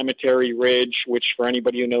of Cemetery Ridge, which for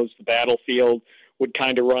anybody who knows the battlefield would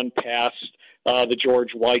kind of run past the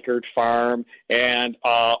George Weichert farm and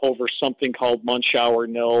over something called Munchauer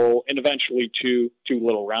Knoll, and eventually to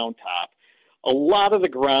Little Round Top. A lot of the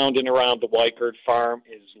ground in around the Weichert farm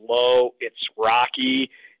is low. It's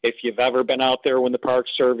rocky. If you've ever been out there when the Park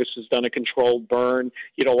Service has done a controlled burn,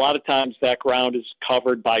 a lot of times that ground is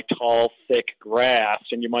covered by tall, thick grass,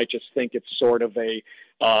 and you might just think it's sort of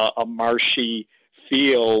a marshy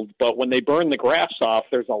field. But when they burn the grass off,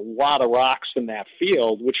 there's a lot of rocks in that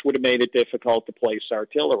field, which would have made it difficult to place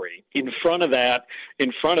artillery. In front of that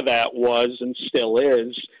was and still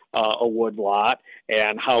is a wood lot,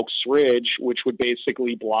 and Houck's Ridge, which would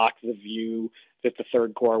basically block the view that the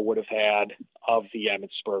Third Corps would have had of the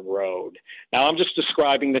Emmetsburg Road. Now, I'm just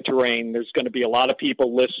describing the terrain. There's going to be a lot of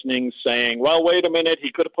people listening saying, well, wait a minute,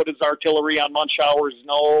 he could have put his artillery on Munchauer's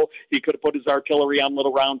Knoll. He could have put his artillery on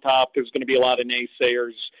Little Round Top. There's going to be a lot of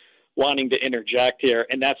naysayers wanting to interject here,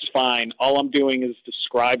 and that's fine. All I'm doing is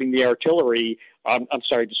describing the artillery.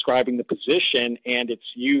 Describing the position and its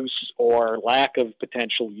use or lack of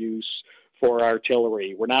potential use for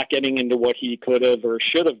artillery. We're not getting into what he could have or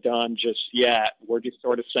should have done just yet. We're just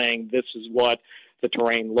sort of saying this is what the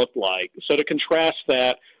terrain looked like. So to contrast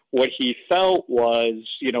that, what he felt was,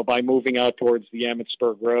 by moving out towards the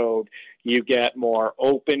Emmetsburg Road, you get more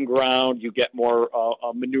open ground, you get more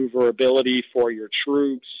maneuverability for your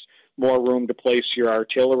troops, more room to place your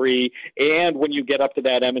artillery. And when you get up to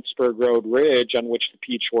that Emmetsburg Road ridge on which the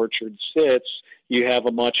Peach Orchard sits, you have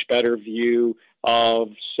a much better view of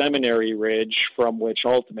Seminary Ridge, from which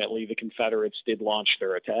ultimately the Confederates did launch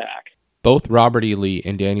their attack. Both Robert E. Lee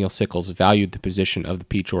and Daniel Sickles valued the position of the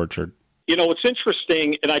Peach Orchard. What's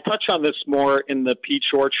interesting, and I touch on this more in the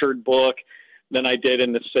Peach Orchard book than I did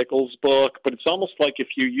in the Sickles book, but it's almost like if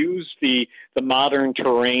you use the modern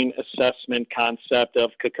terrain assessment concept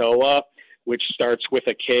of KCOA, which starts with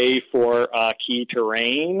a K for key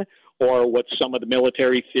terrain, or what some of the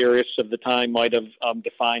military theorists of the time might have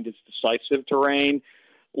defined as decisive terrain.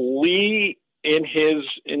 Lee, in his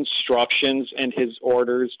instructions and his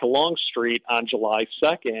orders to Longstreet on July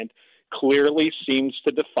 2nd, clearly seems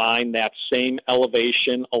to define that same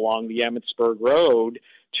elevation along the Emmetsburg Road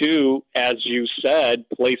to, as you said,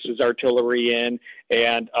 place his artillery in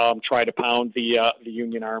and try to pound the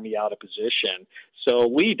Union Army out of position. So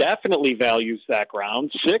Lee definitely values that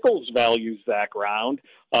ground. Sickles values that ground.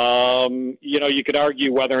 You could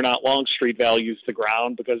argue whether or not Longstreet values the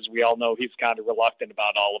ground, because we all know he's kind of reluctant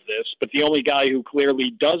about all of this. But the only guy who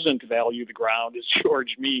clearly doesn't value the ground is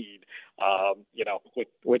George Meade,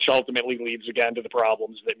 which ultimately leads again to the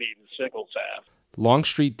problems that Meade and Sickles have.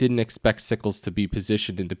 Longstreet didn't expect Sickles to be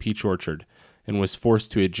positioned in the Peach Orchard and was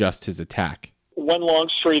forced to adjust his attack. When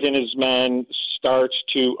Longstreet and his men start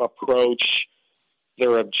to approach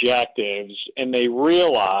their objectives and they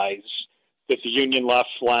realize that the Union left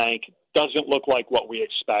flank doesn't look like what we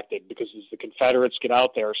expected, because as the Confederates get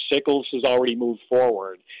out there, Sickles has already moved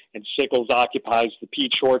forward, and Sickles occupies the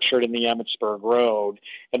Peach Orchard and the Emmetsburg Road,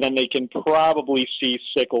 and then they can probably see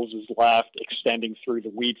Sickles' left extending through the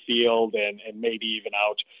wheat field and maybe even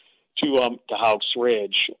out to Houck's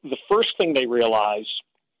Ridge. The first thing they realize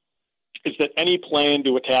is that any plan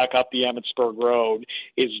to attack up the Emmetsburg Road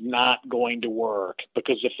is not going to work,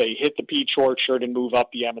 because if they hit the Peach Orchard and move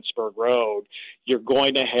up the Emmetsburg Road, you're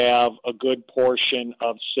going to have a good portion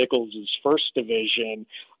of Sickles' 1st Division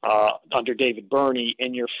under David Birney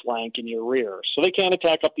in your flank and your rear. So they can't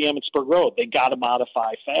attack up the Emmetsburg Road. They got to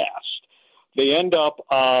modify fast. They end up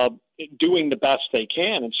doing the best they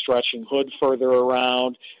can and stretching Hood further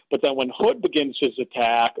around. But then when Hood begins his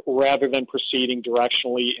attack, rather than proceeding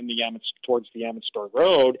directionally in towards the Emmetsburg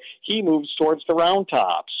Road, he moves towards the Round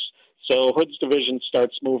Tops. So Hood's division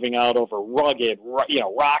starts moving out over rugged,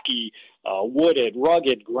 rocky, wooded,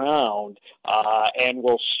 rugged ground, and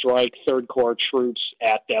will strike Third Corps troops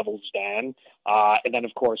at Devil's Den. And then,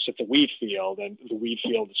 of course, at the wheat field, and the wheat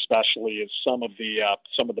field especially is some of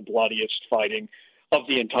the bloodiest fighting of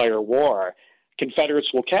the entire war.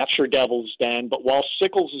 Confederates will capture Devil's Den, but while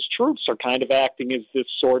Sickles' troops are kind of acting as this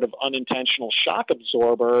sort of unintentional shock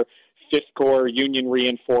absorber, Fifth Corps Union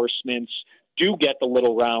reinforcements do get the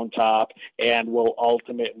Little Round Top and will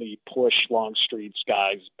ultimately push Longstreet's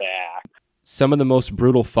guys back. Some of the most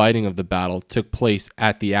brutal fighting of the battle took place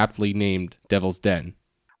at the aptly named Devil's Den.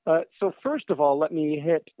 So first of all, let me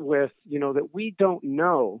hit with, that we don't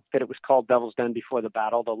know that it was called Devil's Den before the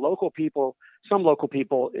battle. Some local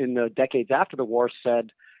people in the decades after the war said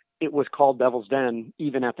it was called Devil's Den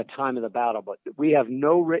even at the time of the battle, but we have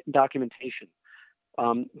no written documentation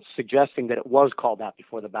suggesting that it was called that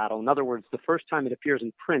before the battle. In other words, the first time it appears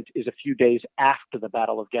in print is a few days after the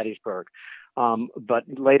Battle of Gettysburg. But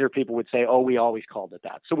later people would say, we always called it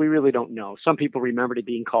that. So we really don't know. Some people remembered it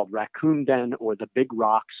being called Raccoon Den or the Big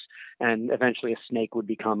Rocks, and eventually a snake would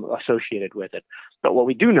become associated with it. But what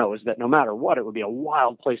we do know is that no matter what, it would be a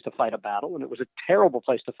wild place to fight a battle, and it was a terrible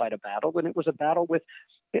place to fight a battle, and it was a battle with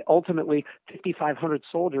ultimately 5,500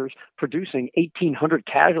 soldiers producing 1,800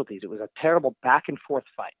 casualties. It was a terrible back-and-forth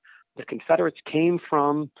fight. The Confederates came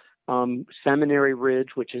from Seminary Ridge,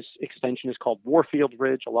 which extension is called Warfield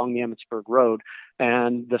Ridge along the Emmitsburg Road,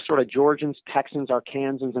 and the sort of Georgians, Texans,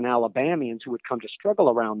 Arkansans, and Alabamians who would come to struggle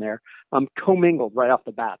around there commingled right off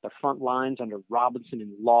the bat. The front lines under Robertson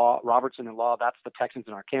and Law, that's the Texans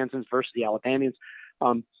and Arkansans versus the Alabamians.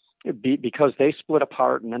 Because they split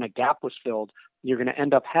apart and then a gap was filled, you're going to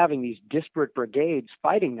end up having these disparate brigades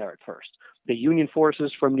fighting there at first. The Union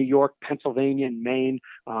forces from New York, Pennsylvania, and Maine,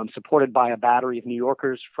 supported by a battery of New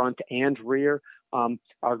Yorkers front and rear,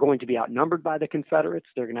 are going to be outnumbered by the Confederates.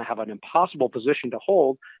 They're going to have an impossible position to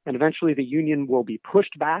hold, and eventually the Union will be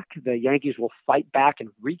pushed back. The Yankees will fight back and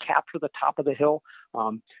recapture the top of the hill.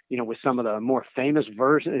 With some of the more famous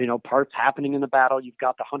parts happening in the battle. You've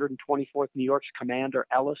got the 124th New York's commander,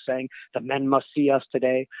 Ellis, saying, "The men must see us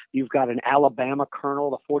today." You've got an Alabama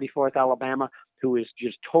colonel, the 44th Alabama, who is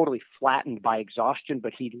just totally flattened by exhaustion,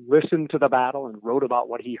 but he listened to the battle and wrote about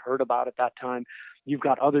what he heard about at that time. You've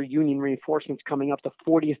got other Union reinforcements coming up, the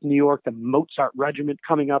 40th New York, the Mozart Regiment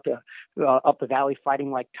coming up the valley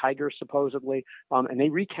fighting like tigers, supposedly, and they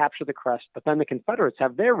recapture the crest. But then the Confederates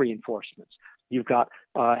have their reinforcements. You've got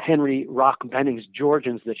Henry Rock Benning's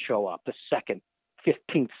Georgians that show up, the 2nd,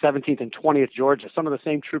 15th, 17th, and 20th Georgia. Some of the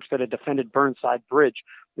same troops that had defended Burnside Bridge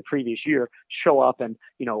the previous year show up and,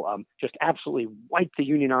 just absolutely wipe the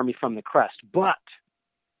Union Army from the crest. But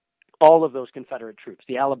all of those Confederate troops,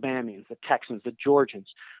 the Alabamians, the Texans, the Georgians,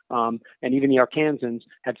 and even the Arkansans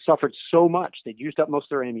had suffered so much. They'd used up most of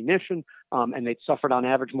their ammunition, and they'd suffered on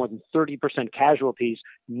average more than 30% casualties.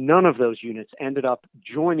 None of those units ended up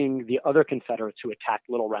joining the other Confederates who attacked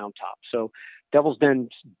Little Round Top. So Devil's Den's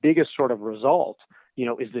biggest sort of result,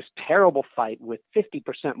 is this terrible fight with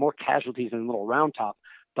 50% more casualties than Little Round Top,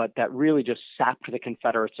 but that really just sapped the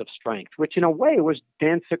Confederates of strength, which in a way was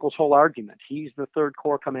Dan Sickles' whole argument. He's the Third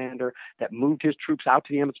Corps commander that moved his troops out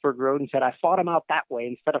to the Emmitsburg Road and said, I fought them out that way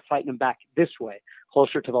instead of fighting them back this way,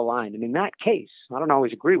 closer to the line. And in that case, I don't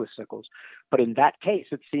always agree with Sickles, but in that case,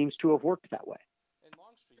 it seems to have worked that way.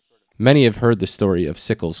 Many have heard the story of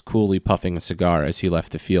Sickles coolly puffing a cigar as he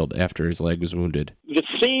left the field after his leg was wounded. The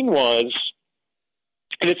scene was,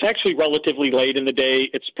 and it's actually relatively late in the day.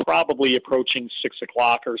 It's probably approaching 6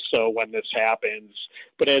 o'clock or so when this happens.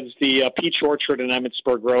 But as the Peach Orchard and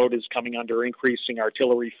Emmitsburg Road is coming under increasing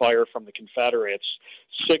artillery fire from the Confederates,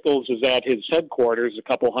 Sickles is at his headquarters a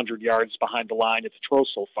couple hundred yards behind the line at the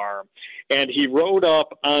Trossel farm. And he rode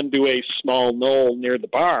up onto a small knoll near the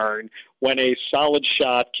barn when a solid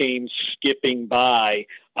shot came skipping by.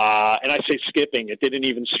 And I say skipping, it didn't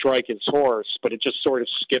even strike his horse, but it just sort of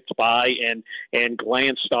skipped by and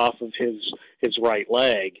glanced off of his right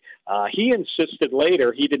leg. He insisted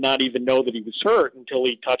later he did not even know that he was hurt until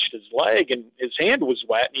he touched his leg and his hand was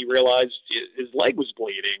wet and he realized his leg was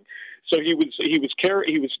bleeding. So he was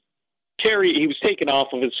taken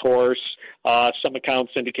off of his horse. Some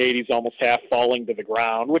accounts indicate he's almost half falling to the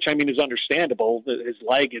ground, which I mean is understandable. His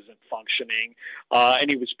leg isn't functioning, and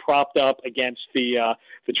he was propped up against the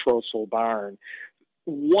Trossel barn.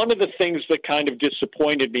 One of the things that kind of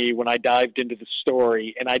disappointed me when I dived into the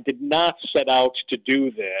story, and I did not set out to do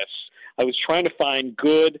this, I was trying to find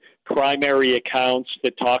good primary accounts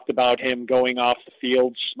that talked about him going off the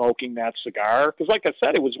field smoking that cigar. Because, like I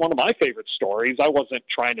said, it was one of my favorite stories. I wasn't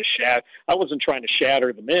trying to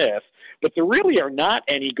shatter the myth. but there really are not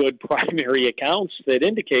any good primary accounts that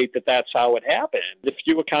indicate that that's how it happened. The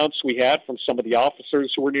few accounts we had from some of the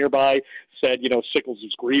officers who were nearby said, Sickles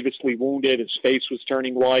was grievously wounded, his face was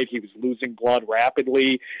turning white, he was losing blood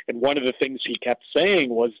rapidly, and one of the things he kept saying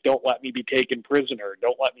was, "Don't let me be taken prisoner,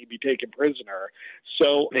 don't let me be taken prisoner."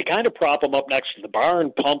 So they kind of prop him up next to the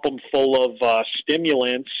barn, pump him full of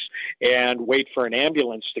stimulants, and wait for an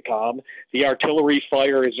ambulance to come. The artillery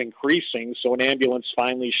fire is increasing, so an ambulance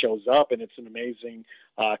finally shows up, and it's an amazing,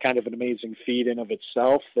 kind of an amazing feat in of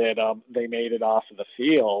itself that they made it off of the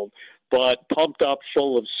field. But pumped up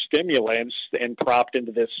full of stimulants and propped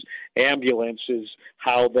into this ambulance is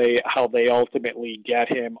how they ultimately get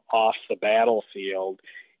him off the battlefield.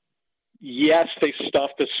 Yes, they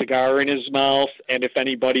stuffed a cigar in his mouth, and if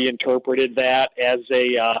anybody interpreted that as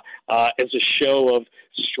a show of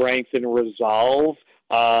strength and resolve,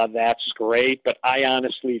 that's great. But I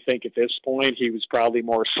honestly think at this point he was probably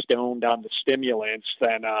more stoned on the stimulants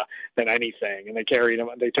than anything. And they carried him,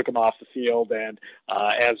 they took him off the field, and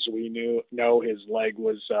as we know, his leg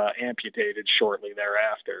was amputated shortly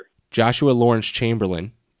thereafter. Joshua Lawrence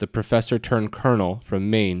Chamberlain, the professor turned colonel from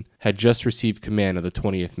Maine, had just received command of the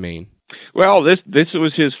 20th Maine. Well, this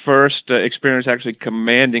was his first experience actually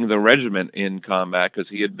commanding the regiment in combat, because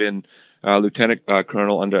he had been lieutenant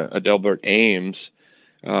colonel under Adelbert Ames.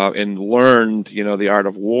 And learned, the art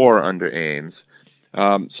of war under Ames.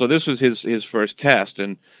 So this was his first test,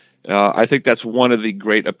 and I think that's one of the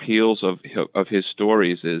great appeals of his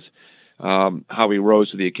stories is how he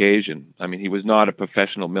rose to the occasion. I mean, he was not a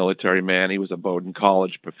professional military man; he was a Bowdoin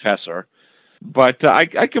College professor. But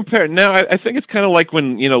I compare it now. I think it's kind of like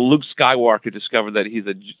when Luke Skywalker discovered that he's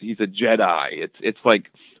a Jedi. It's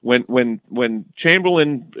like when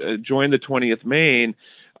Chamberlain joined the 20th Maine.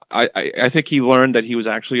 I think he learned that he was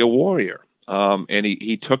actually a warrior, and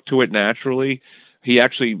he took to it naturally. He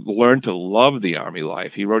actually learned to love the Army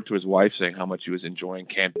life. He wrote to his wife saying how much he was enjoying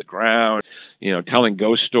Camp the Ground, telling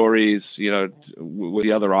ghost stories, with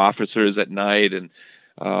the other officers at night, and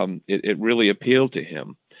it really appealed to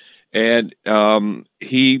him. And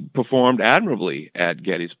he performed admirably at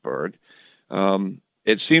Gettysburg.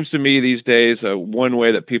 It seems to me these days one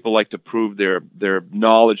way that people like to prove their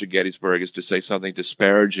knowledge of Gettysburg is to say something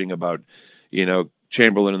disparaging about,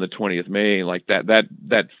 Chamberlain and the 20th Maine, like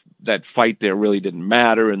that fight there really didn't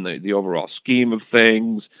matter in the overall scheme of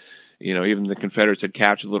things. Even the Confederates had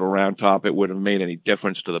captured Little Round Top, it wouldn't have made any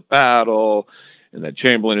difference to the battle, and that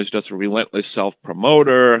Chamberlain is just a relentless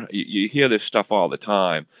self-promoter. You hear this stuff all the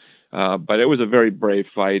time. But it was a very brave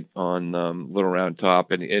fight on Little Round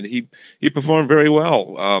Top, and he performed very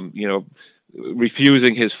well,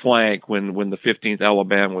 refusing his flank when the 15th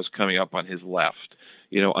Alabama was coming up on his left,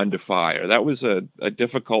 under fire. That was a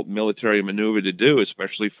difficult military maneuver to do,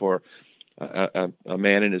 especially for a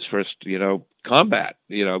man in his first, combat,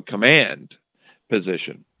 command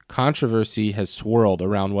position. Controversy has swirled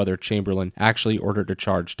around whether Chamberlain actually ordered a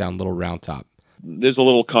charge down Little Round Top. There's a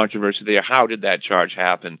little controversy there. How did that charge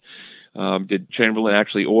happen? Did Chamberlain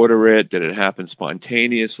actually order it? Did it happen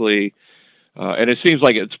spontaneously? And it seems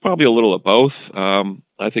like it's probably a little of both.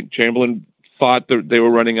 I think Chamberlain thought that they were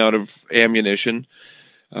running out of ammunition.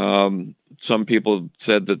 Some people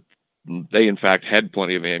said that they, in fact, had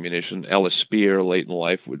plenty of ammunition. Ellis Spear, late in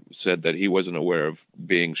life, said that he wasn't aware of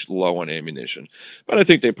being low on ammunition. But I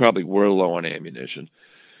think they probably were low on ammunition.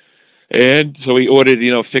 And so he ordered,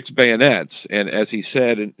 fixed bayonets. And as he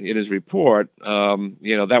said in his report,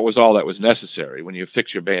 that was all that was necessary. When you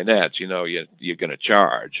fix your bayonets, you're going to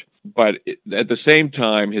charge. But at the same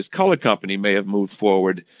time, his color company may have moved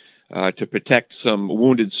forward to protect some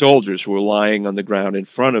wounded soldiers who were lying on the ground in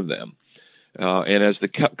front of them. And as the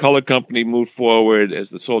color company moved forward, as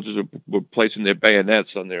the soldiers were placing their bayonets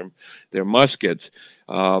on their muskets,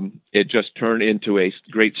 it just turned into a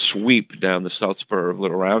great sweep down the south spur of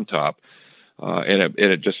Little Round Top, and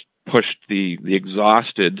it just pushed the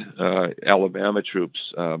exhausted Alabama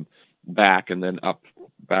troops back and then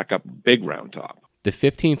back up Big Round Top. The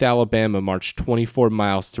 15th Alabama marched 24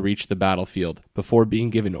 miles to reach the battlefield before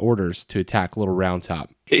being given orders to attack Little Round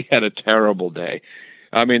Top. He had a terrible day.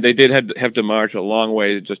 I mean, they did have to march a long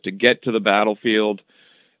way just to get to the battlefield.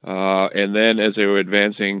 And then as they were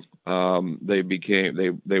advancing,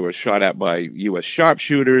 they were shot at by U.S.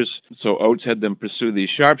 sharpshooters. So Oates had them pursue these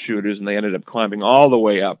sharpshooters, and they ended up climbing all the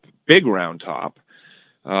way up Big Round Top.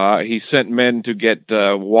 He sent men to get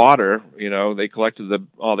water. They collected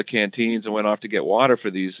all the canteens and went off to get water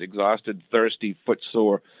for these exhausted, thirsty,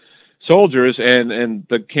 footsore soldiers, and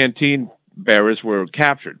the canteen bearers were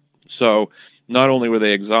captured. So not only were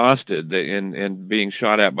they exhausted and being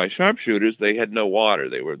shot at by sharpshooters, they had no water.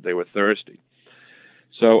 They were thirsty.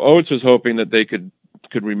 So Oates was hoping that they could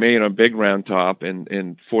remain on Big Round Top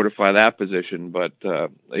and fortify that position, but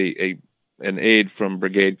an aide from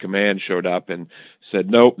Brigade Command showed up and said,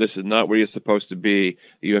 nope, this is not where you're supposed to be.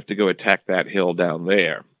 You have to go attack that hill down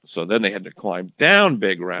there. So then they had to climb down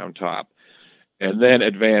Big Round Top and then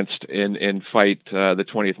advanced and fight the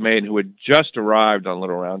 20th Maine, who had just arrived on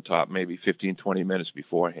Little Round Top maybe 15, 20 minutes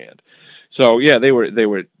beforehand. So yeah, they were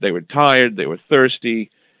tired, they were thirsty,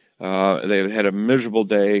 they had a miserable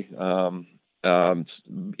day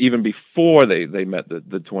even before they met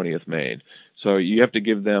the 20th Maine. So you have to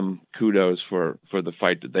give them kudos for the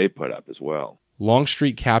fight that they put up as well.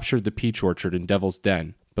 Longstreet captured the Peach Orchard and Devil's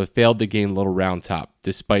Den, but failed to gain Little Round Top,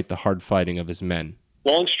 despite the hard fighting of his men.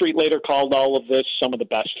 Longstreet later called all of this some of the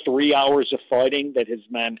best 3 hours of fighting that his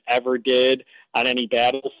men ever did on any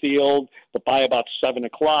battlefield. But by about 7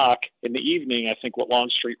 o'clock in the evening, I think what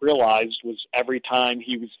Longstreet realized was every time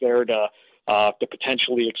he was there to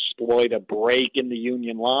potentially exploit a break in the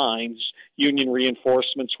Union lines, Union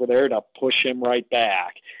reinforcements were there to push him right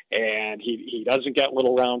back. And he doesn't get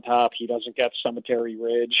Little Round Top, he doesn't get Cemetery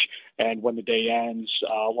Ridge, and when the day ends,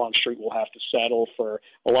 Longstreet will have to settle for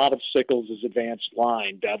a lot of Sickles' advanced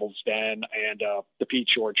line, Devil's Den and the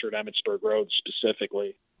Peach Orchard, Emmitsburg Road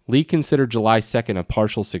specifically. Lee considered July 2nd a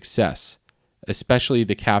partial success, especially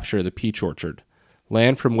the capture of the Peach Orchard,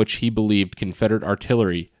 land from which he believed Confederate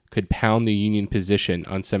artillery could pound the Union position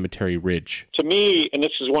on Cemetery Ridge. To me, and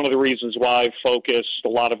this is one of the reasons why I've focused a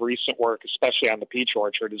lot of recent work, especially on the Peach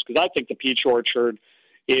Orchard, is because I think the Peach Orchard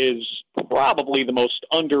is probably the most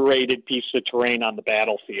underrated piece of terrain on the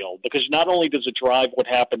battlefield, because not only does it drive what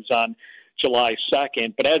happens on July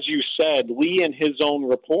 2nd, but as you said, Lee in his own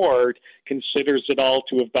report considers it all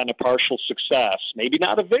to have been a partial success. Maybe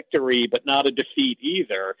not a victory, but not a defeat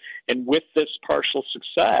either. And with this partial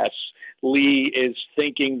success, Lee is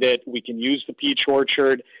thinking that we can use the Peach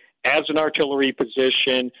Orchard as an artillery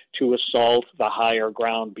position to assault the higher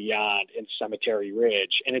ground beyond in Cemetery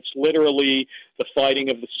Ridge. And it's literally the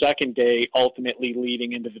fighting of the second day ultimately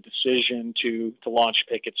leading into the decision to launch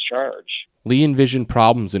Pickett's charge. Lee envisioned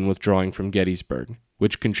problems in withdrawing from Gettysburg,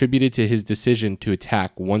 which contributed to his decision to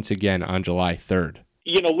attack once again on July 3rd.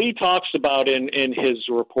 You know, Lee talks about in his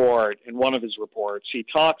report, in one of his reports, he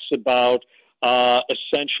talks about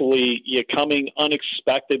essentially coming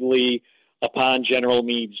unexpectedly upon General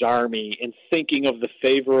Meade's army and thinking of the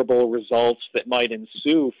favorable results that might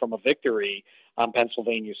ensue from a victory on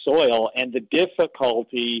Pennsylvania soil and the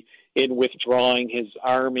difficulty in withdrawing his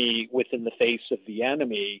army within the face of the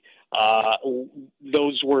enemy.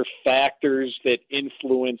 Those were factors that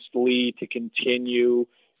influenced Lee to continue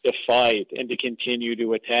to fight and to continue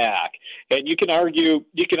to attack. And you can argue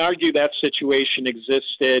that situation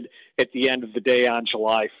existed at the end of the day on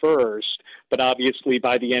July 1st, but obviously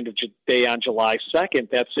by the end of the day on July 2nd,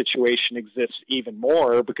 that situation exists even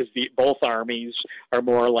more because both armies are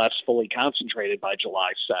more or less fully concentrated by July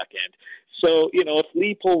 2nd. So, if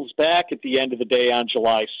Lee pulls back at the end of the day on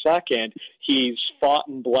July 2nd, he's fought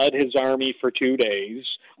and bled his army for 2 days,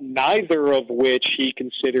 neither of which he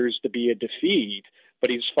considers to be a defeat. But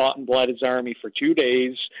he's fought and bled his army for 2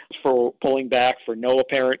 days for pulling back for no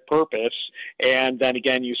apparent purpose. And then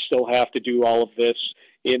again, you still have to do all of this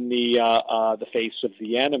in the face of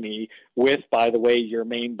the enemy with, by the way, your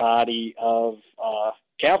main body of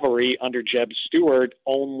cavalry under Jeb Stuart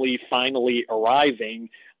only finally arriving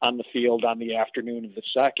on the field on the afternoon of the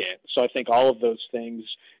 2nd. So I think all of those things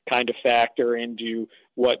kind of factor into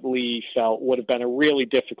what Lee felt would have been a really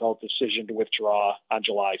difficult decision to withdraw on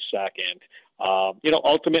July 2nd.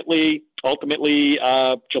 Ultimately,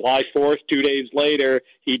 July 4th, 2 days later,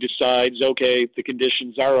 he decides, okay, the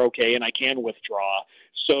conditions are okay and I can withdraw.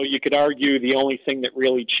 So you could argue the only thing that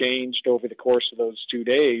really changed over the course of those 2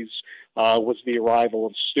 days was the arrival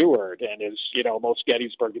of Stuart. And as, most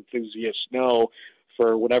Gettysburg enthusiasts know,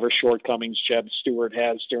 for whatever shortcomings Jeb Stuart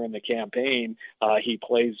has during the campaign, he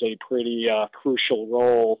plays a pretty crucial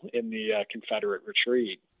role in the Confederate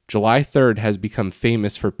retreat. July 3rd has become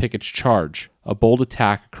famous for Pickett's Charge, a bold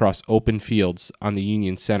attack across open fields on the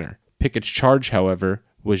Union center. Pickett's Charge, however,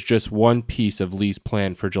 was just one piece of Lee's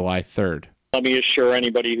plan for July 3rd. Let me assure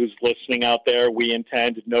anybody who's listening out there, we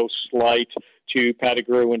intend no slight to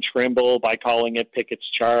Pettigrew and Trimble by calling it Pickett's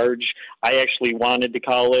Charge. I actually wanted to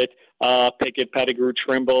call it Pickett, Pettigrew,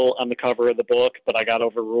 Trimble on the cover of the book, but I got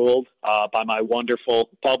overruled by my wonderful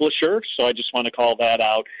publisher, so I just want to call that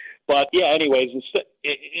out. But yeah, anyways,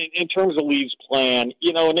 in terms of Lee's plan,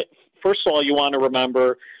 first of all, you want to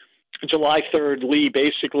remember July 3rd, Lee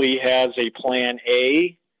basically has a plan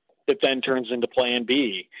A that then turns into Plan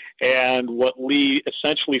B. And what Lee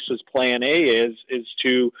essentially says Plan A is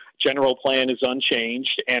to general plan is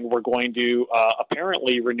unchanged, and we're going to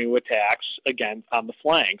apparently renew attacks again on the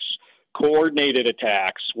flanks. Coordinated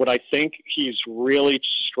attacks. What I think he's really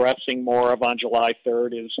stressing more of on July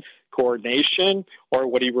 3rd is coordination, or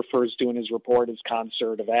what he refers to in his report as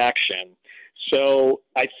concerted action. So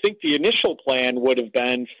I think the initial plan would have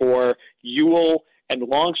been for Ewell and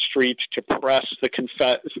Longstreet to press the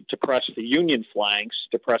Union flanks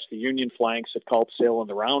at Culp's Hill and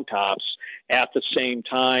the Round Tops at the same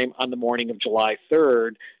time on the morning of July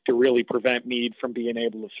 3rd to really prevent Meade from being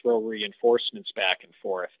able to throw reinforcements back and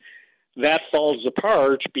forth. That falls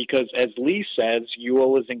apart because, as Lee says,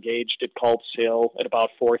 Ewell is engaged at Culp's Hill at about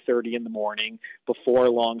 4:30 in the morning before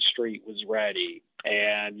Longstreet was ready.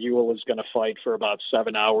 And Ewell is going to fight for about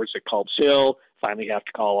 7 hours at Culp's Hill, finally have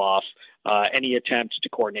to call off any attempts to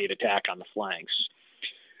coordinate attack on the flanks.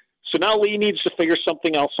 So now Lee needs to figure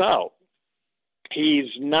something else out.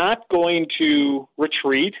 He's not going to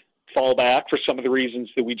retreat, fall back for some of the reasons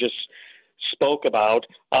that we just spoke about,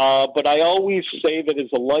 but I always say that as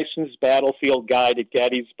a licensed battlefield guide at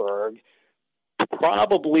Gettysburg,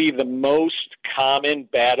 probably the most common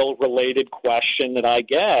battle-related question that I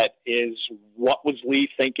get is, what was Lee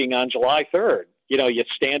thinking on July 3rd? You know, you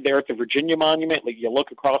stand there at the Virginia Monument, you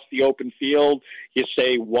look across the open field, you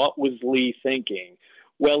say, what was Lee thinking?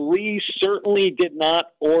 Well, Lee certainly did not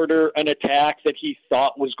order an attack that he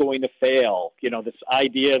thought was going to fail. You know, this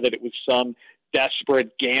idea that it was some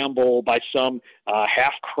desperate gamble by some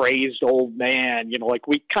half-crazed old man, you know, like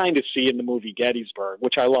we kind of see in the movie Gettysburg,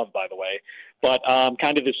 which I love, by the way. But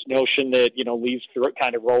kind of this notion that, you know, Lee's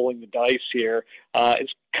kind of rolling the dice here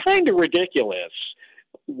is kind of ridiculous.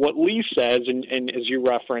 What Lee says, and as you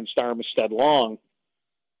referenced Armistead Long,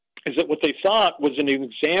 is that what they thought was in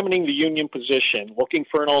examining the Union position, looking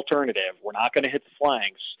for an alternative. We're not going to hit the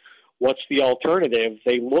flanks. What's the alternative?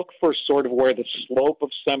 They look for sort of where the slope of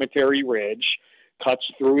Cemetery Ridge cuts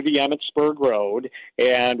through the Emmetsburg Road,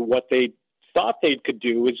 and what they thought they could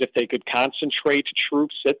do is if they could concentrate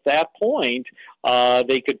troops at that point,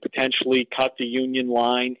 they could potentially cut the Union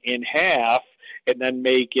line in half and then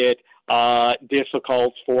make it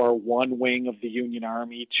difficult for one wing of the Union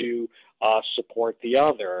Army to support the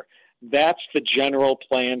other. That's the general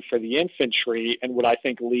plan for the infantry, and what I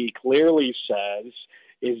think Lee clearly says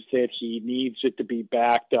is that he needs it to be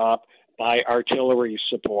backed up by artillery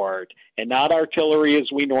support, and not artillery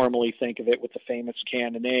as we normally think of it with the famous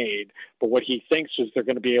cannonade, but what he thinks is they're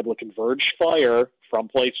going to be able to converge fire from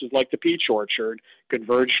places like the Peach Orchard,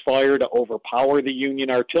 converge fire to overpower the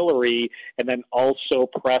Union artillery, and then also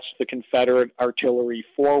press the Confederate artillery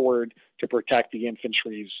forward to protect the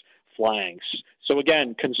infantry's flanks. So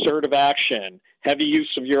again, concerted action, heavy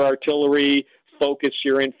use of your artillery, focus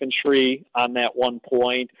your infantry on that one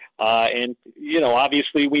point. And, you know,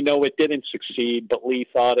 obviously we know it didn't succeed, but Lee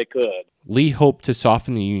thought it could. Lee hoped to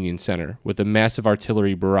soften the Union center with a massive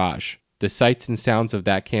artillery barrage. The sights and sounds of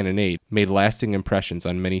that cannonade made lasting impressions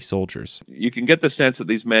on many soldiers. You can get the sense that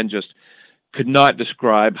these men just could not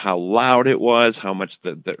describe how loud it was, how much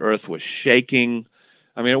the earth was shaking.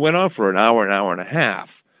 I mean, it went on for an hour and a half,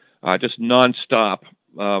 just nonstop,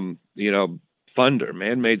 thunder,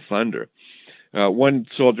 man-made thunder. One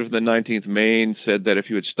soldier from the 19th Maine said that if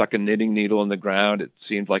you had stuck a knitting needle in the ground, it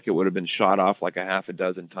seemed like it would have been shot off like a half a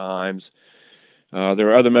dozen times. There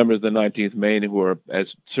are other members of the 19th Maine who were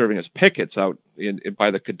serving as pickets out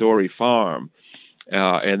by the Cadore farm,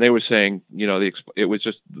 and they were saying, you know, it was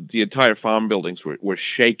just the entire farm buildings were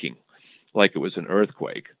shaking like it was an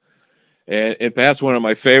earthquake. And perhaps one of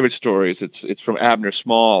my favorite stories, it's from Abner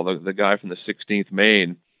Small, the guy from the 16th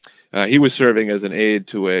Maine. He was serving as an aide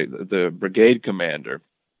to the brigade commander,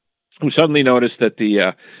 who suddenly noticed that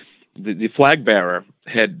the flag bearer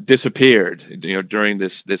had disappeared, you know, during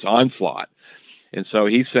this onslaught, and so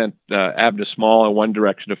he sent Abner Small in one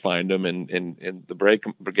direction to find him, and the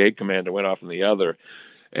brigade commander went off in the other,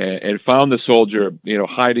 and found the soldier, you know,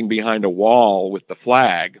 hiding behind a wall with the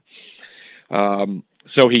flag.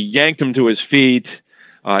 So he yanked him to his feet.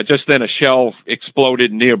 Just then, a shell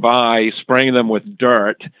exploded nearby, spraying them with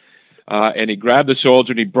dirt. And he grabbed the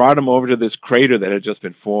soldier and he brought him over to this crater that had just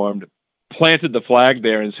been formed, planted the flag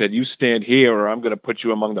there and said, "You stand here or I'm going to put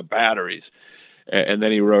you among the batteries." And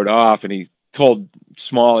then he rode off, and he told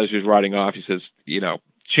Small as he was riding off, he says, you know,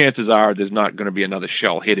 chances are there's not going to be another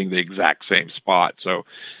shell hitting the exact same spot, so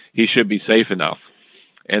he should be safe enough.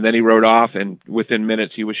 And then he rode off, and within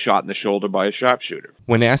minutes he was shot in the shoulder by a sharpshooter.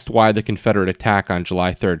 When asked why the Confederate attack on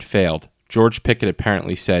July 3rd failed, George Pickett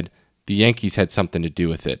apparently said the Yankees had something to do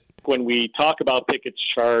with it. When we talk about Pickett's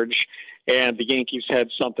charge, and the Yankees had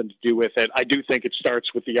something to do with it. I do think it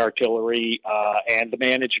starts with the artillery and the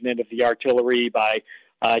management of the artillery by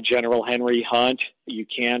General Henry Hunt. You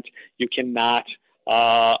cannot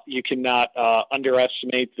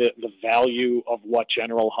underestimate the value of what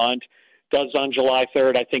General Hunt does on July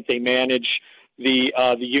 3rd. I think they manage the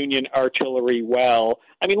Union artillery well.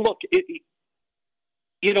 I mean, look, the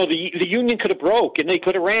Union could have broke, and they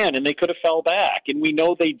could have ran, and they could have fell back, and we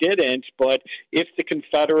know they didn't. But if the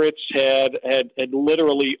Confederates had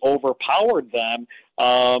literally overpowered them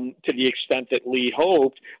to the extent that Lee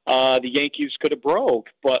hoped, the Yankees could have broke.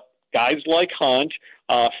 But guys like Hunt,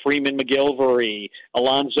 Freeman McGilvery,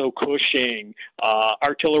 Alonzo Cushing,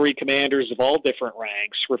 artillery commanders of all different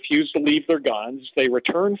ranks refuse to leave their guns. They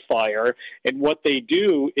return fire, and what they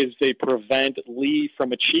do is they prevent Lee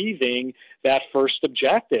from achieving that first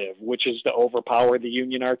objective, which is to overpower the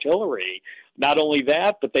Union artillery. Not only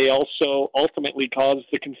that, but they also ultimately caused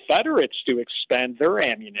the Confederates to expend their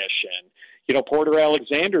ammunition. Porter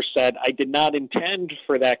Alexander said, "I did not intend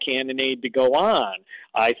for that cannonade to go on.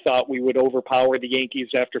 I thought we would overpower the Yankees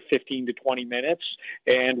after 15 to 20 minutes,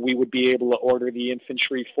 and we would be able to order the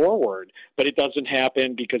infantry forward." But it doesn't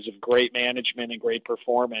happen because of great management and great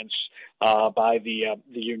performance by the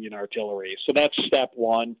Union artillery. So that's step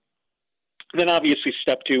one. Then obviously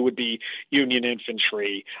step two would be Union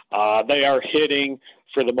infantry. They are hitting,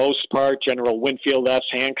 for the most part, General Winfield S.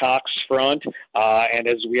 Hancock's front. And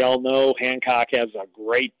as we all know, Hancock has a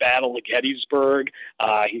great battle at Gettysburg.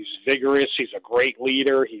 He's vigorous. He's a great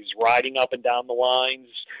leader. He's riding up and down the lines,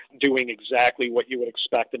 doing exactly what you would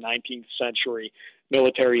expect a 19th century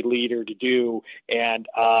military leader to do. And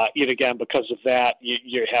yet again, because of that,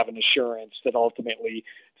 you have an assurance that ultimately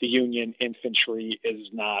the Union infantry is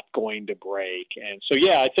not going to break. And so,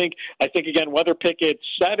 yeah, I think again, whether Pickett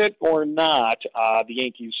said it or not, the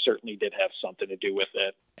Yankees certainly did have something to do with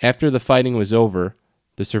it. After the fighting was over,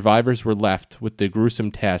 the survivors were left with the gruesome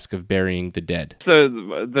task of burying the dead.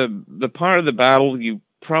 The part of the battle you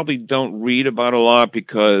probably don't read about a lot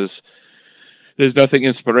because there's nothing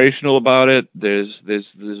inspirational about it. There's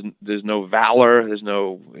no valor. There's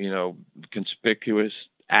no conspicuous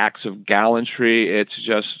acts of gallantry. It's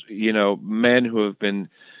just men who have been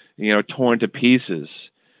torn to pieces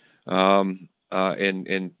and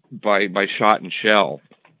by shot and shell,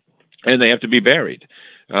 and they have to be buried.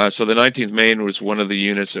 So the 19th Maine was one of the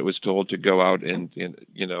units that was told to go out and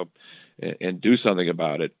do something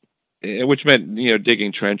about it, which meant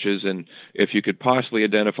digging trenches, and if you could possibly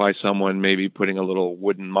identify someone, maybe putting a little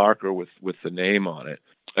wooden marker with the name on it.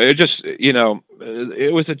 It just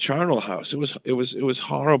it was a charnel house. It was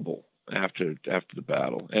horrible after the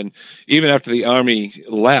battle, and even after the army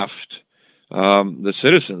left, the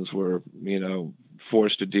citizens were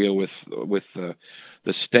forced to deal with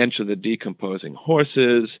the stench of the decomposing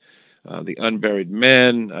horses, the unburied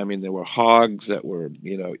men. I mean, there were hogs that were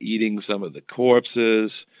eating some of the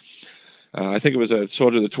corpses. I think it was a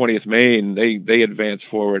sort of the 20th Maine. They advanced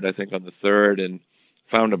forward, I think, on the 3rd and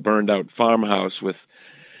found a burned out farmhouse with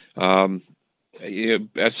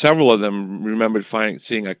several of them remembered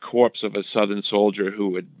seeing a corpse of a Southern soldier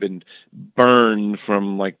who had been burned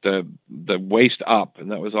from like the waist up,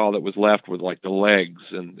 and that was all that was left, with like the legs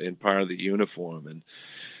and part of the uniform. And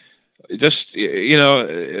just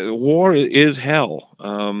war is hell,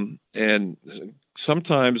 and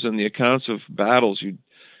sometimes in the accounts of battles,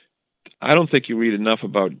 I don't think you read enough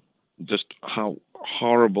about just how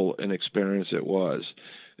horrible an experience it was.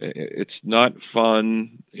 It's not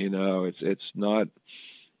fun, it's not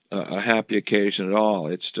a happy occasion at all.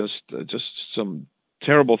 It's just some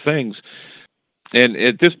terrible things. And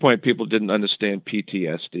at this point, people didn't understand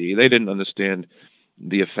PTSD. They didn't understand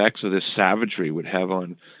the effects of this savagery would have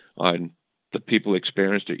on the people who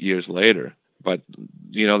experienced it years later. But,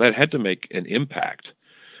 that had to make an impact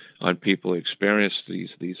on people who experienced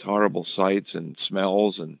these horrible sights and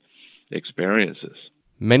smells and experiences.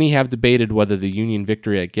 Many have debated whether the Union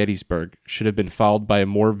victory at Gettysburg should have been followed by a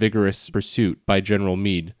more vigorous pursuit by General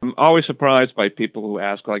Meade. I'm always surprised by people who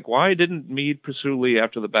ask, why didn't Meade pursue Lee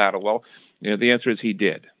after the battle? Well, the answer is he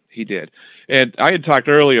did. He did. And I had talked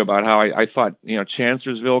earlier about how I thought,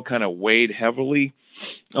 Chancellorsville kind of weighed heavily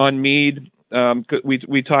on Meade.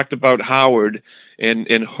 We talked about Howard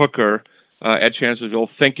and Hooker at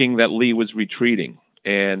Chancellorsville thinking that Lee was retreating,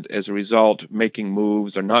 and as a result, making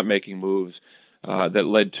moves or not making moves that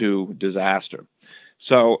led to disaster.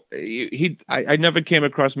 So I never came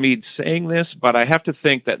across Meade saying this, but I have to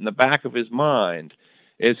think that in the back of his mind,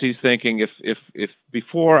 is he's thinking, if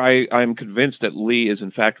before I'm convinced that Lee is in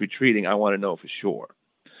fact retreating, I want to know for sure,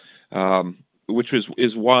 which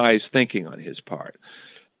is wise thinking on his part.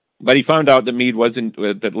 But he found out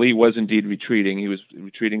that that Lee was indeed retreating. He was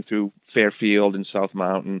retreating through Fairfield and South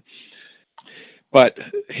Mountain. But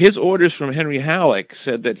his orders from Henry Halleck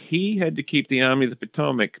said that he had to keep the Army of the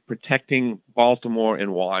Potomac protecting Baltimore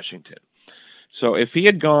and Washington. So if he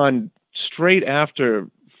had gone straight after,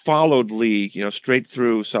 followed Lee, straight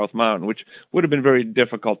through South Mountain, which would have been very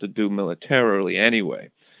difficult to do militarily anyway,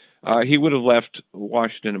 he would have left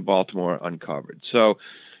Washington and Baltimore uncovered. So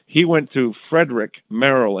he went through Frederick,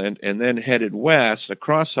 Maryland, and then headed west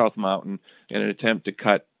across South Mountain in an attempt to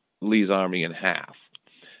cut Lee's army in half.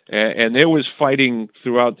 And there was fighting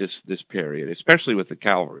throughout this period, especially with the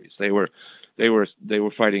cavalries. They were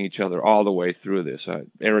fighting each other all the way through this.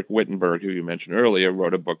 Eric Wittenberg, who you mentioned earlier,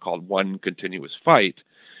 wrote a book called One Continuous Fight,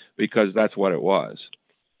 because that's what it was.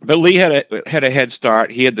 But Lee had a head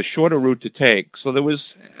start. He had the shorter route to take, so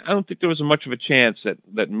I don't think there was much of a chance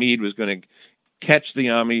that Meade was going to catch the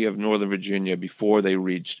Army of Northern Virginia before they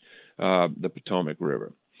reached the Potomac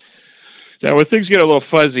River. Now, where things get a little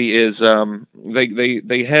fuzzy is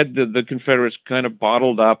they had the Confederates kind of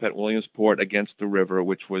bottled up at Williamsport against the river,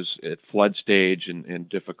 which was at flood stage and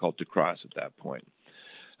difficult to cross at that point.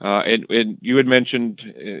 And you had mentioned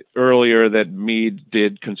earlier that Meade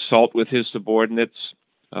did consult with his subordinates.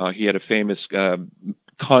 He had a famous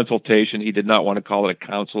consultation. He did not want to call it a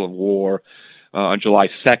council of war on July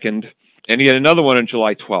 2nd, and he had another one on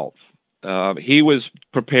July 12th. He was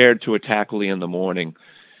prepared to attack Lee in the morning,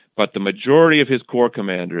 but the majority of his corps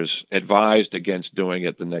commanders advised against doing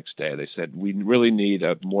it the next day. They said, we really need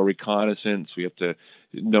more reconnaissance. We have to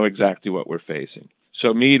know exactly what we're facing.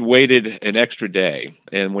 So Meade waited an extra day,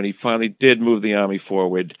 and when he finally did move the army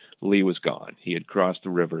forward, Lee was gone. He had crossed the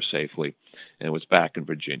river safely and was back in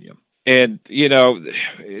Virginia. And,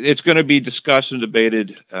 it's going to be discussed and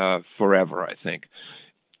debated forever, I think.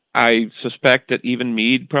 I suspect that even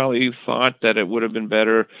Meade probably thought that it would have been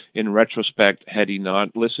better in retrospect had he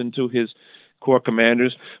not listened to his corps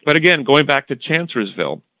commanders. But again, going back to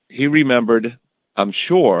Chancellorsville, he remembered, I'm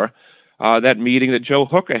sure, that meeting that Joe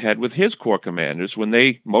Hooker had with his corps commanders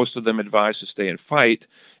when most of them advised to stay and fight,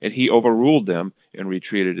 and he overruled them and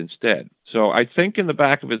retreated instead. So I think in the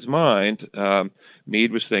back of his mind,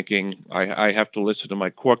 Meade was thinking, I have to listen to my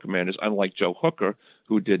corps commanders, unlike Joe Hooker,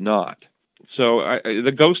 who did not. So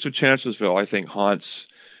the ghost of Chancellorsville, I think, haunts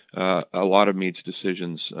a lot of Meade's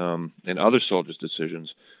decisions and other soldiers'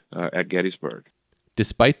 decisions at Gettysburg.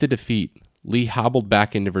 Despite the defeat, Lee hobbled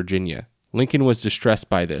back into Virginia. Lincoln was distressed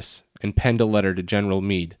by this and penned a letter to General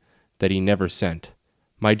Meade that he never sent.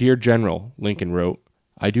 My dear General, Lincoln wrote,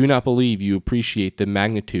 I do not believe you appreciate the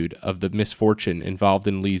magnitude of the misfortune involved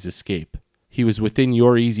in Lee's escape. He was within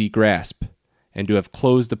your easy grasp, and to have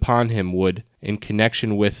closed upon him would, in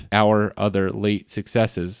connection with our other late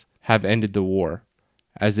successes, have ended the war.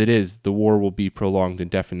 As it is, the war will be prolonged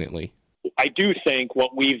indefinitely. I do think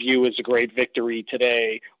what we view as a great victory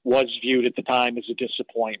today was viewed at the time as a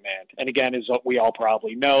disappointment. And again, as we all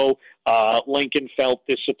probably know, Lincoln felt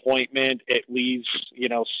disappointment at Lee's,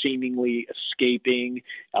 seemingly escaping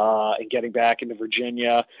and getting back into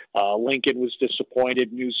Virginia. Lincoln was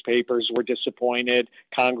disappointed. Newspapers were disappointed.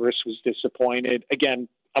 Congress was disappointed. Again,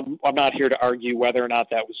 I'm not here to argue whether or not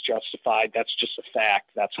that was justified. That's just a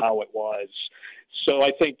fact. That's how it was. So I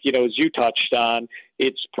think, as you touched on,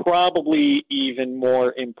 it's probably even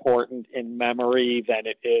more important in memory than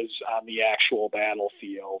it is on the actual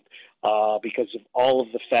battlefield because of all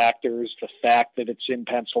of the factors, the fact that it's in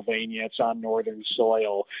Pennsylvania, it's on northern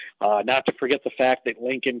soil, not to forget the fact that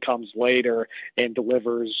Lincoln comes later and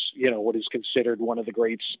delivers, what is considered one of the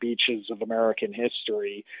great speeches of American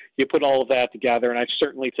history. You put all of that together, and I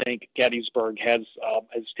certainly think Gettysburg has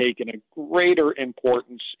taken a greater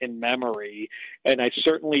importance in memory. And I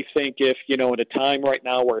certainly think if, at a time right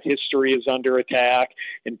now where history is under attack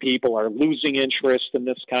and people are losing interest in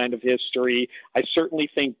this kind of history, I certainly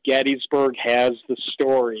think Gettysburg has the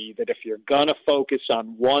story that if you're going to focus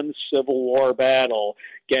on one Civil War battle,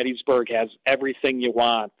 Gettysburg has everything you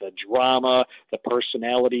want, the drama, the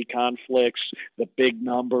personality conflicts, the big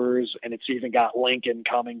numbers, and it's even got Lincoln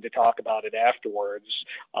coming to talk about it afterwards.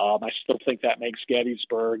 I still think that makes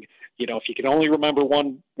Gettysburg, if you can only remember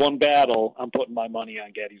one battle, I'm putting my money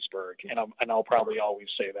on Gettysburg, and I'll probably always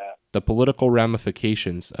say that. The political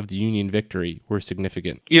ramifications of the Union victory were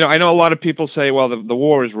significant. I know a lot of people say, well, the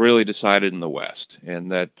war is really decided in the West,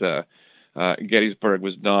 and that Gettysburg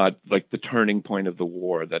was not like the turning point of the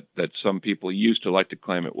war that some people used to like to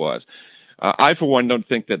claim it was. I, for one, don't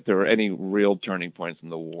think that there are any real turning points in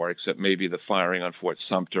the war, except maybe the firing on Fort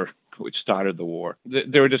Sumter, which started the war.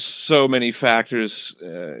 There were just so many factors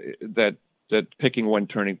that picking one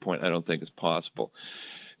turning point I don't think is possible.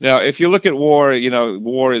 Now, if you look at war,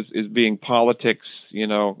 war is being politics,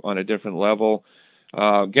 on a different level.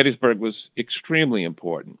 Gettysburg was extremely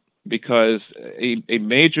important because a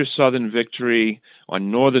major Southern victory on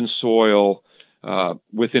Northern soil,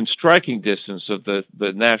 within striking distance of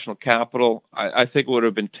the national capital, I think would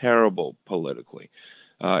have been terrible politically.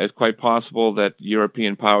 It's quite possible that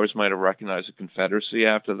European powers might have recognized the Confederacy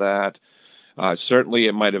after that. Certainly,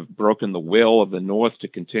 it might have broken the will of the North to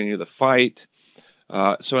continue the fight.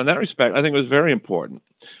 So in that respect, I think it was very important.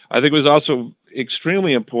 I think it was also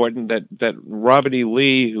extremely important that Robert E.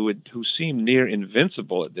 Lee, who seemed near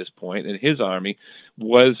invincible at this point in his army,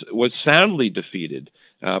 was soundly defeated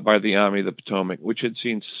by the Army of the Potomac, which had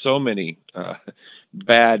seen so many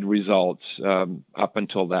bad results up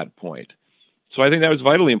until that point. So I think that was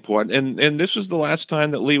vitally important. And this was the last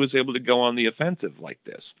time that Lee was able to go on the offensive like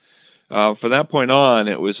this. From that point on,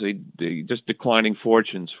 it was just declining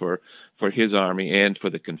fortunes for his army and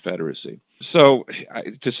for the Confederacy. So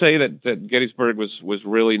to say that Gettysburg was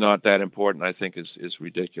really not that important, I think is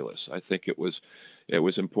ridiculous. I think it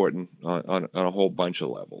was important on a whole bunch of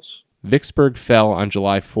levels. Vicksburg fell on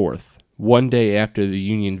July 4th, one day after the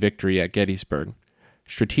Union victory at Gettysburg.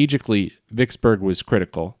 Strategically, Vicksburg was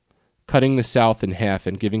critical, cutting the South in half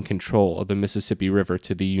and giving control of the Mississippi River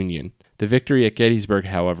to the Union. The victory at Gettysburg,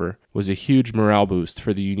 however, was a huge morale boost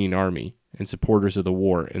for the Union Army and supporters of the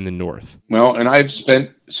war in the North. Well, and I've spent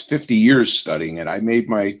 50 years studying it. I made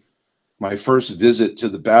my first visit to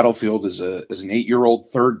the battlefield as an 8-year-old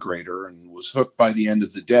third grader and was hooked by the end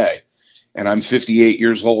of the day. And I'm 58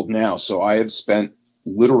 years old now, so I have spent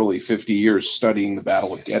literally 50 years studying the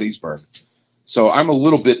Battle of Gettysburg. So I'm a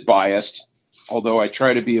little bit biased, although I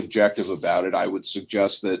try to be objective about it. I would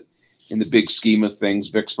suggest that in the big scheme of things,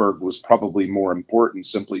 Vicksburg was probably more important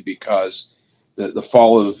simply because the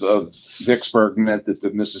fall of Vicksburg meant that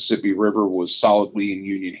the Mississippi River was solidly in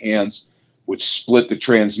Union hands, which split the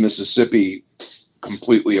Trans-Mississippi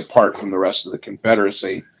completely apart from the rest of the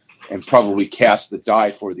Confederacy and probably cast the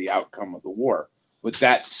die for the outcome of the war. But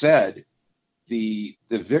that said, the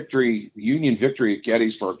Union victory at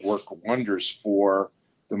Gettysburg worked wonders for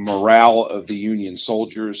the morale of the Union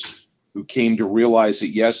soldiers, who came to realize that,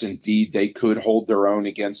 yes, indeed, they could hold their own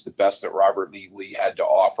against the best that Robert E. Lee had to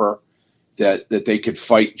offer, that they could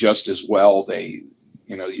fight just as well. You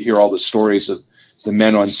hear all the stories of the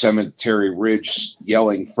men on Cemetery Ridge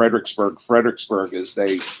yelling Fredericksburg, Fredericksburg, as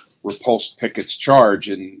they repulsed Pickett's charge.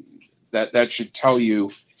 And that should tell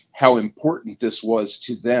you how important this was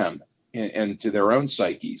to them and to their own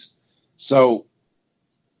psyches. So,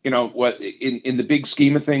 what in the big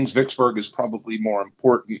scheme of things, Vicksburg is probably more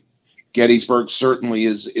important. Gettysburg certainly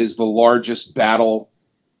is the largest battle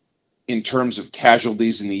in terms of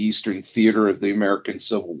casualties in the Eastern Theater of the American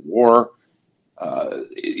Civil War.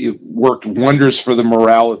 It worked wonders for the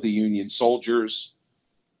morale of the Union soldiers.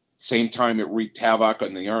 Same time, it wreaked havoc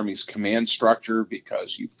on the Army's command structure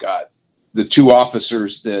because you've got the two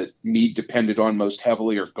officers that Meade depended on most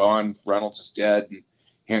heavily are gone. Reynolds is dead, and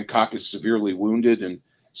Hancock is severely wounded. And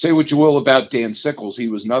say what you will about Dan Sickles, he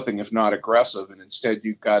was nothing if not aggressive, and instead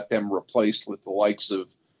you've got them replaced with the likes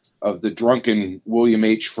of the drunken William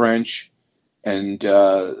H. French and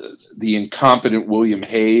the incompetent William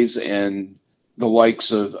Hayes and the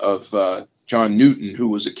likes of John Newton, who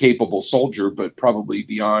was a capable soldier, but probably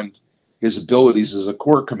beyond his abilities as a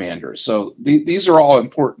corps commander. So these are all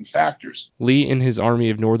important factors. Lee and his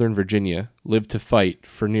Army of Northern Virginia lived to fight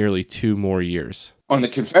for nearly 2 more years. On the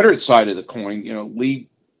Confederate side of the coin, Lee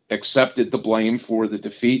accepted the blame for the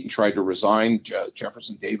defeat and tried to resign.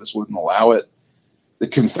 Jefferson Davis wouldn't allow it. The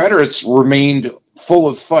Confederates remained full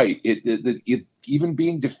of fight. It even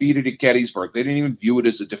being defeated at Gettysburg, they didn't even view it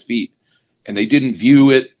as a defeat. And they didn't view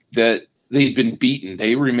it that they'd been beaten.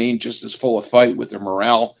 They remained just as full of fight with their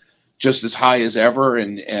morale just as high as ever.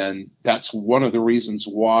 And that's one of the reasons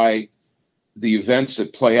why the events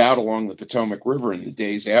that play out along the Potomac River in the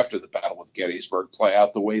days after the Battle of Gettysburg play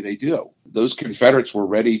out the way they do. Those Confederates were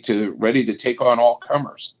ready to take on all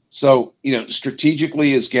comers. So,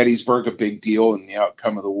 strategically, is Gettysburg a big deal in the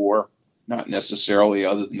outcome of the war? Not necessarily,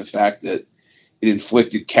 other than the fact that it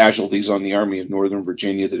inflicted casualties on the Army of Northern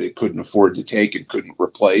Virginia that it couldn't afford to take and couldn't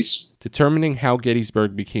replace. Determining how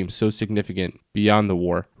Gettysburg became so significant beyond the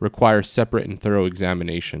war requires separate and thorough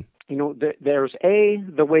examination. There's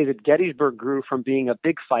the way that Gettysburg grew from being a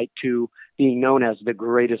big fight to being known as the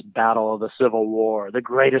greatest battle of the Civil War, the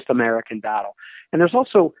greatest American battle. And there's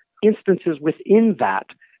also instances within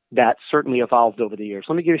that certainly evolved over the years.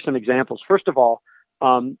 Let me give you some examples. First of all,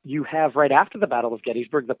 You have right after the Battle of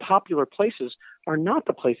Gettysburg, the popular places are not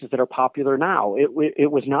the places that are popular now.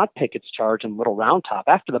 It was not Pickett's Charge and Little Round Top.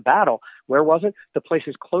 After the battle, where was it? The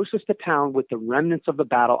places closest to town with the remnants of the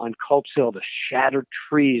battle on Culp's Hill, the shattered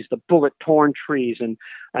trees, the bullet-torn trees, and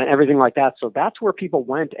everything like that. So that's where people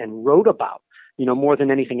went and wrote about, more than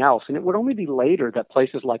anything else. And it would only be later that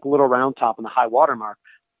places like Little Round Top and the High Water Mark,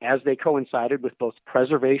 as they coincided with both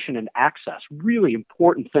preservation and access, really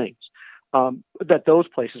important things, that those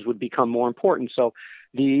places would become more important. So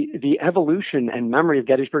the evolution and memory of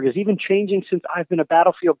Gettysburg is even changing since I've been a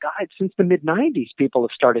battlefield guide. Since the mid-90s, people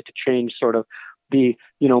have started to change sort of the,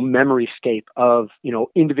 memory scape of,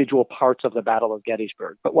 individual parts of the Battle of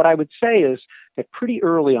Gettysburg. But what I would say is that pretty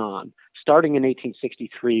early on, starting in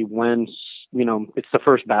 1863, when it's the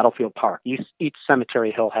first battlefield park. Each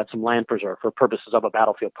cemetery hill had some land preserve for purposes of a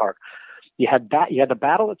battlefield park. You had the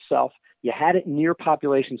battle itself. You had it near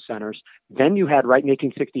population centers. Then you had, right in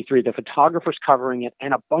 1863, the photographers covering it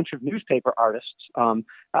and a bunch of newspaper artists and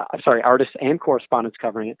correspondents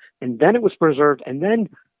covering it. And then it was preserved. And then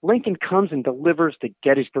Lincoln comes and delivers the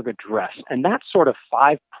Gettysburg Address. And that sort of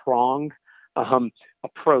five-pronged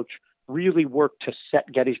approach really worked to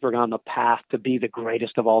set Gettysburg on the path to be the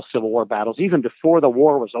greatest of all Civil War battles. Even before the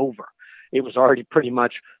war was over, it was already pretty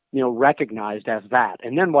much, recognized as that.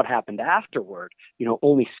 And then what happened afterward,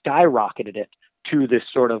 only skyrocketed it to this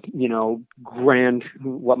sort of, grand,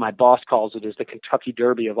 what my boss calls it is the Kentucky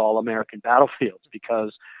Derby of all American battlefields,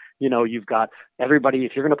 because you've got everybody,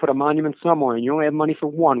 if you're going to put a monument somewhere and you only have money for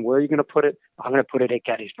one, where are you going to put it? I'm going to put it at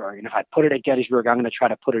Gettysburg. And if I put it at Gettysburg, I'm going to try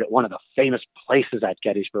to put it at one of the famous places at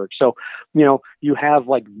Gettysburg. So, you have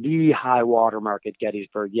like the high water mark at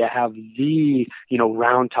Gettysburg. You have the,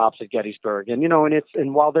 round tops at Gettysburg. And,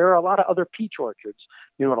 and while there are a lot of other peach orchards,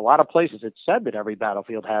 at a lot of places it's said that every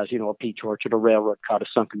battlefield has, a peach orchard, a railroad cut, a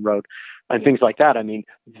sunken road, and things like that. I mean,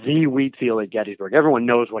 the wheat field at Gettysburg, everyone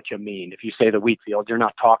knows what you mean. If you say the wheat field, you're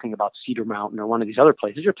not talking about Cedar Mountain or one of these other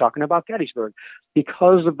places. You're talking about Gettysburg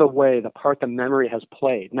because of the way, the part the memory has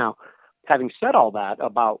played. Now, having said all that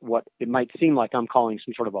about what it might seem like I'm calling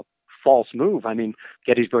some sort of a false move, I mean,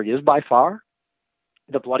 Gettysburg is by far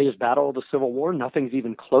the bloodiest battle of the Civil War. Nothing's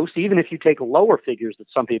even close. Even if you take lower figures that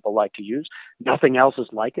some people like to use, nothing else is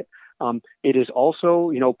like it. It is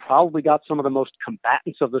also, probably got some of the most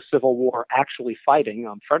combatants of the Civil War actually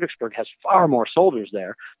fighting. Fredericksburg has far more soldiers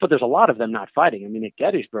there, but there's a lot of them not fighting. I mean, at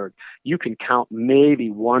Gettysburg, you can count maybe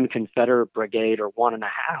one Confederate brigade or one and a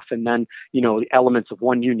half, and then, the elements of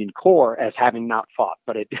one Union Corps as having not fought.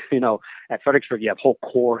 But at Fredericksburg, you have whole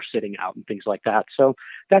corps sitting out and things like that. So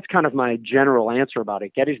that's kind of my general answer about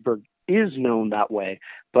it. Gettysburg is known that way,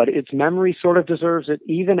 but its memory sort of deserves it,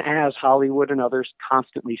 even as Hollywood and others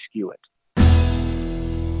constantly skew it.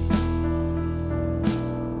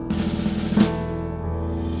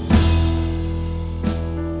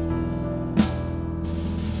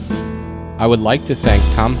 I would like to thank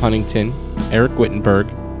Tom Huntington, Eric Wittenberg,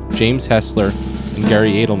 James Hessler, and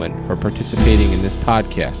Gary Edelman for participating in this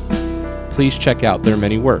podcast. Please check out their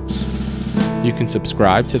many works. You can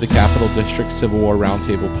subscribe to the Capital District Civil War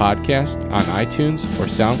Roundtable podcast on iTunes or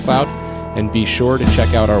SoundCloud, and be sure to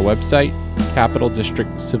check out our website,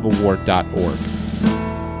 capitaldistrictcivilwar.org.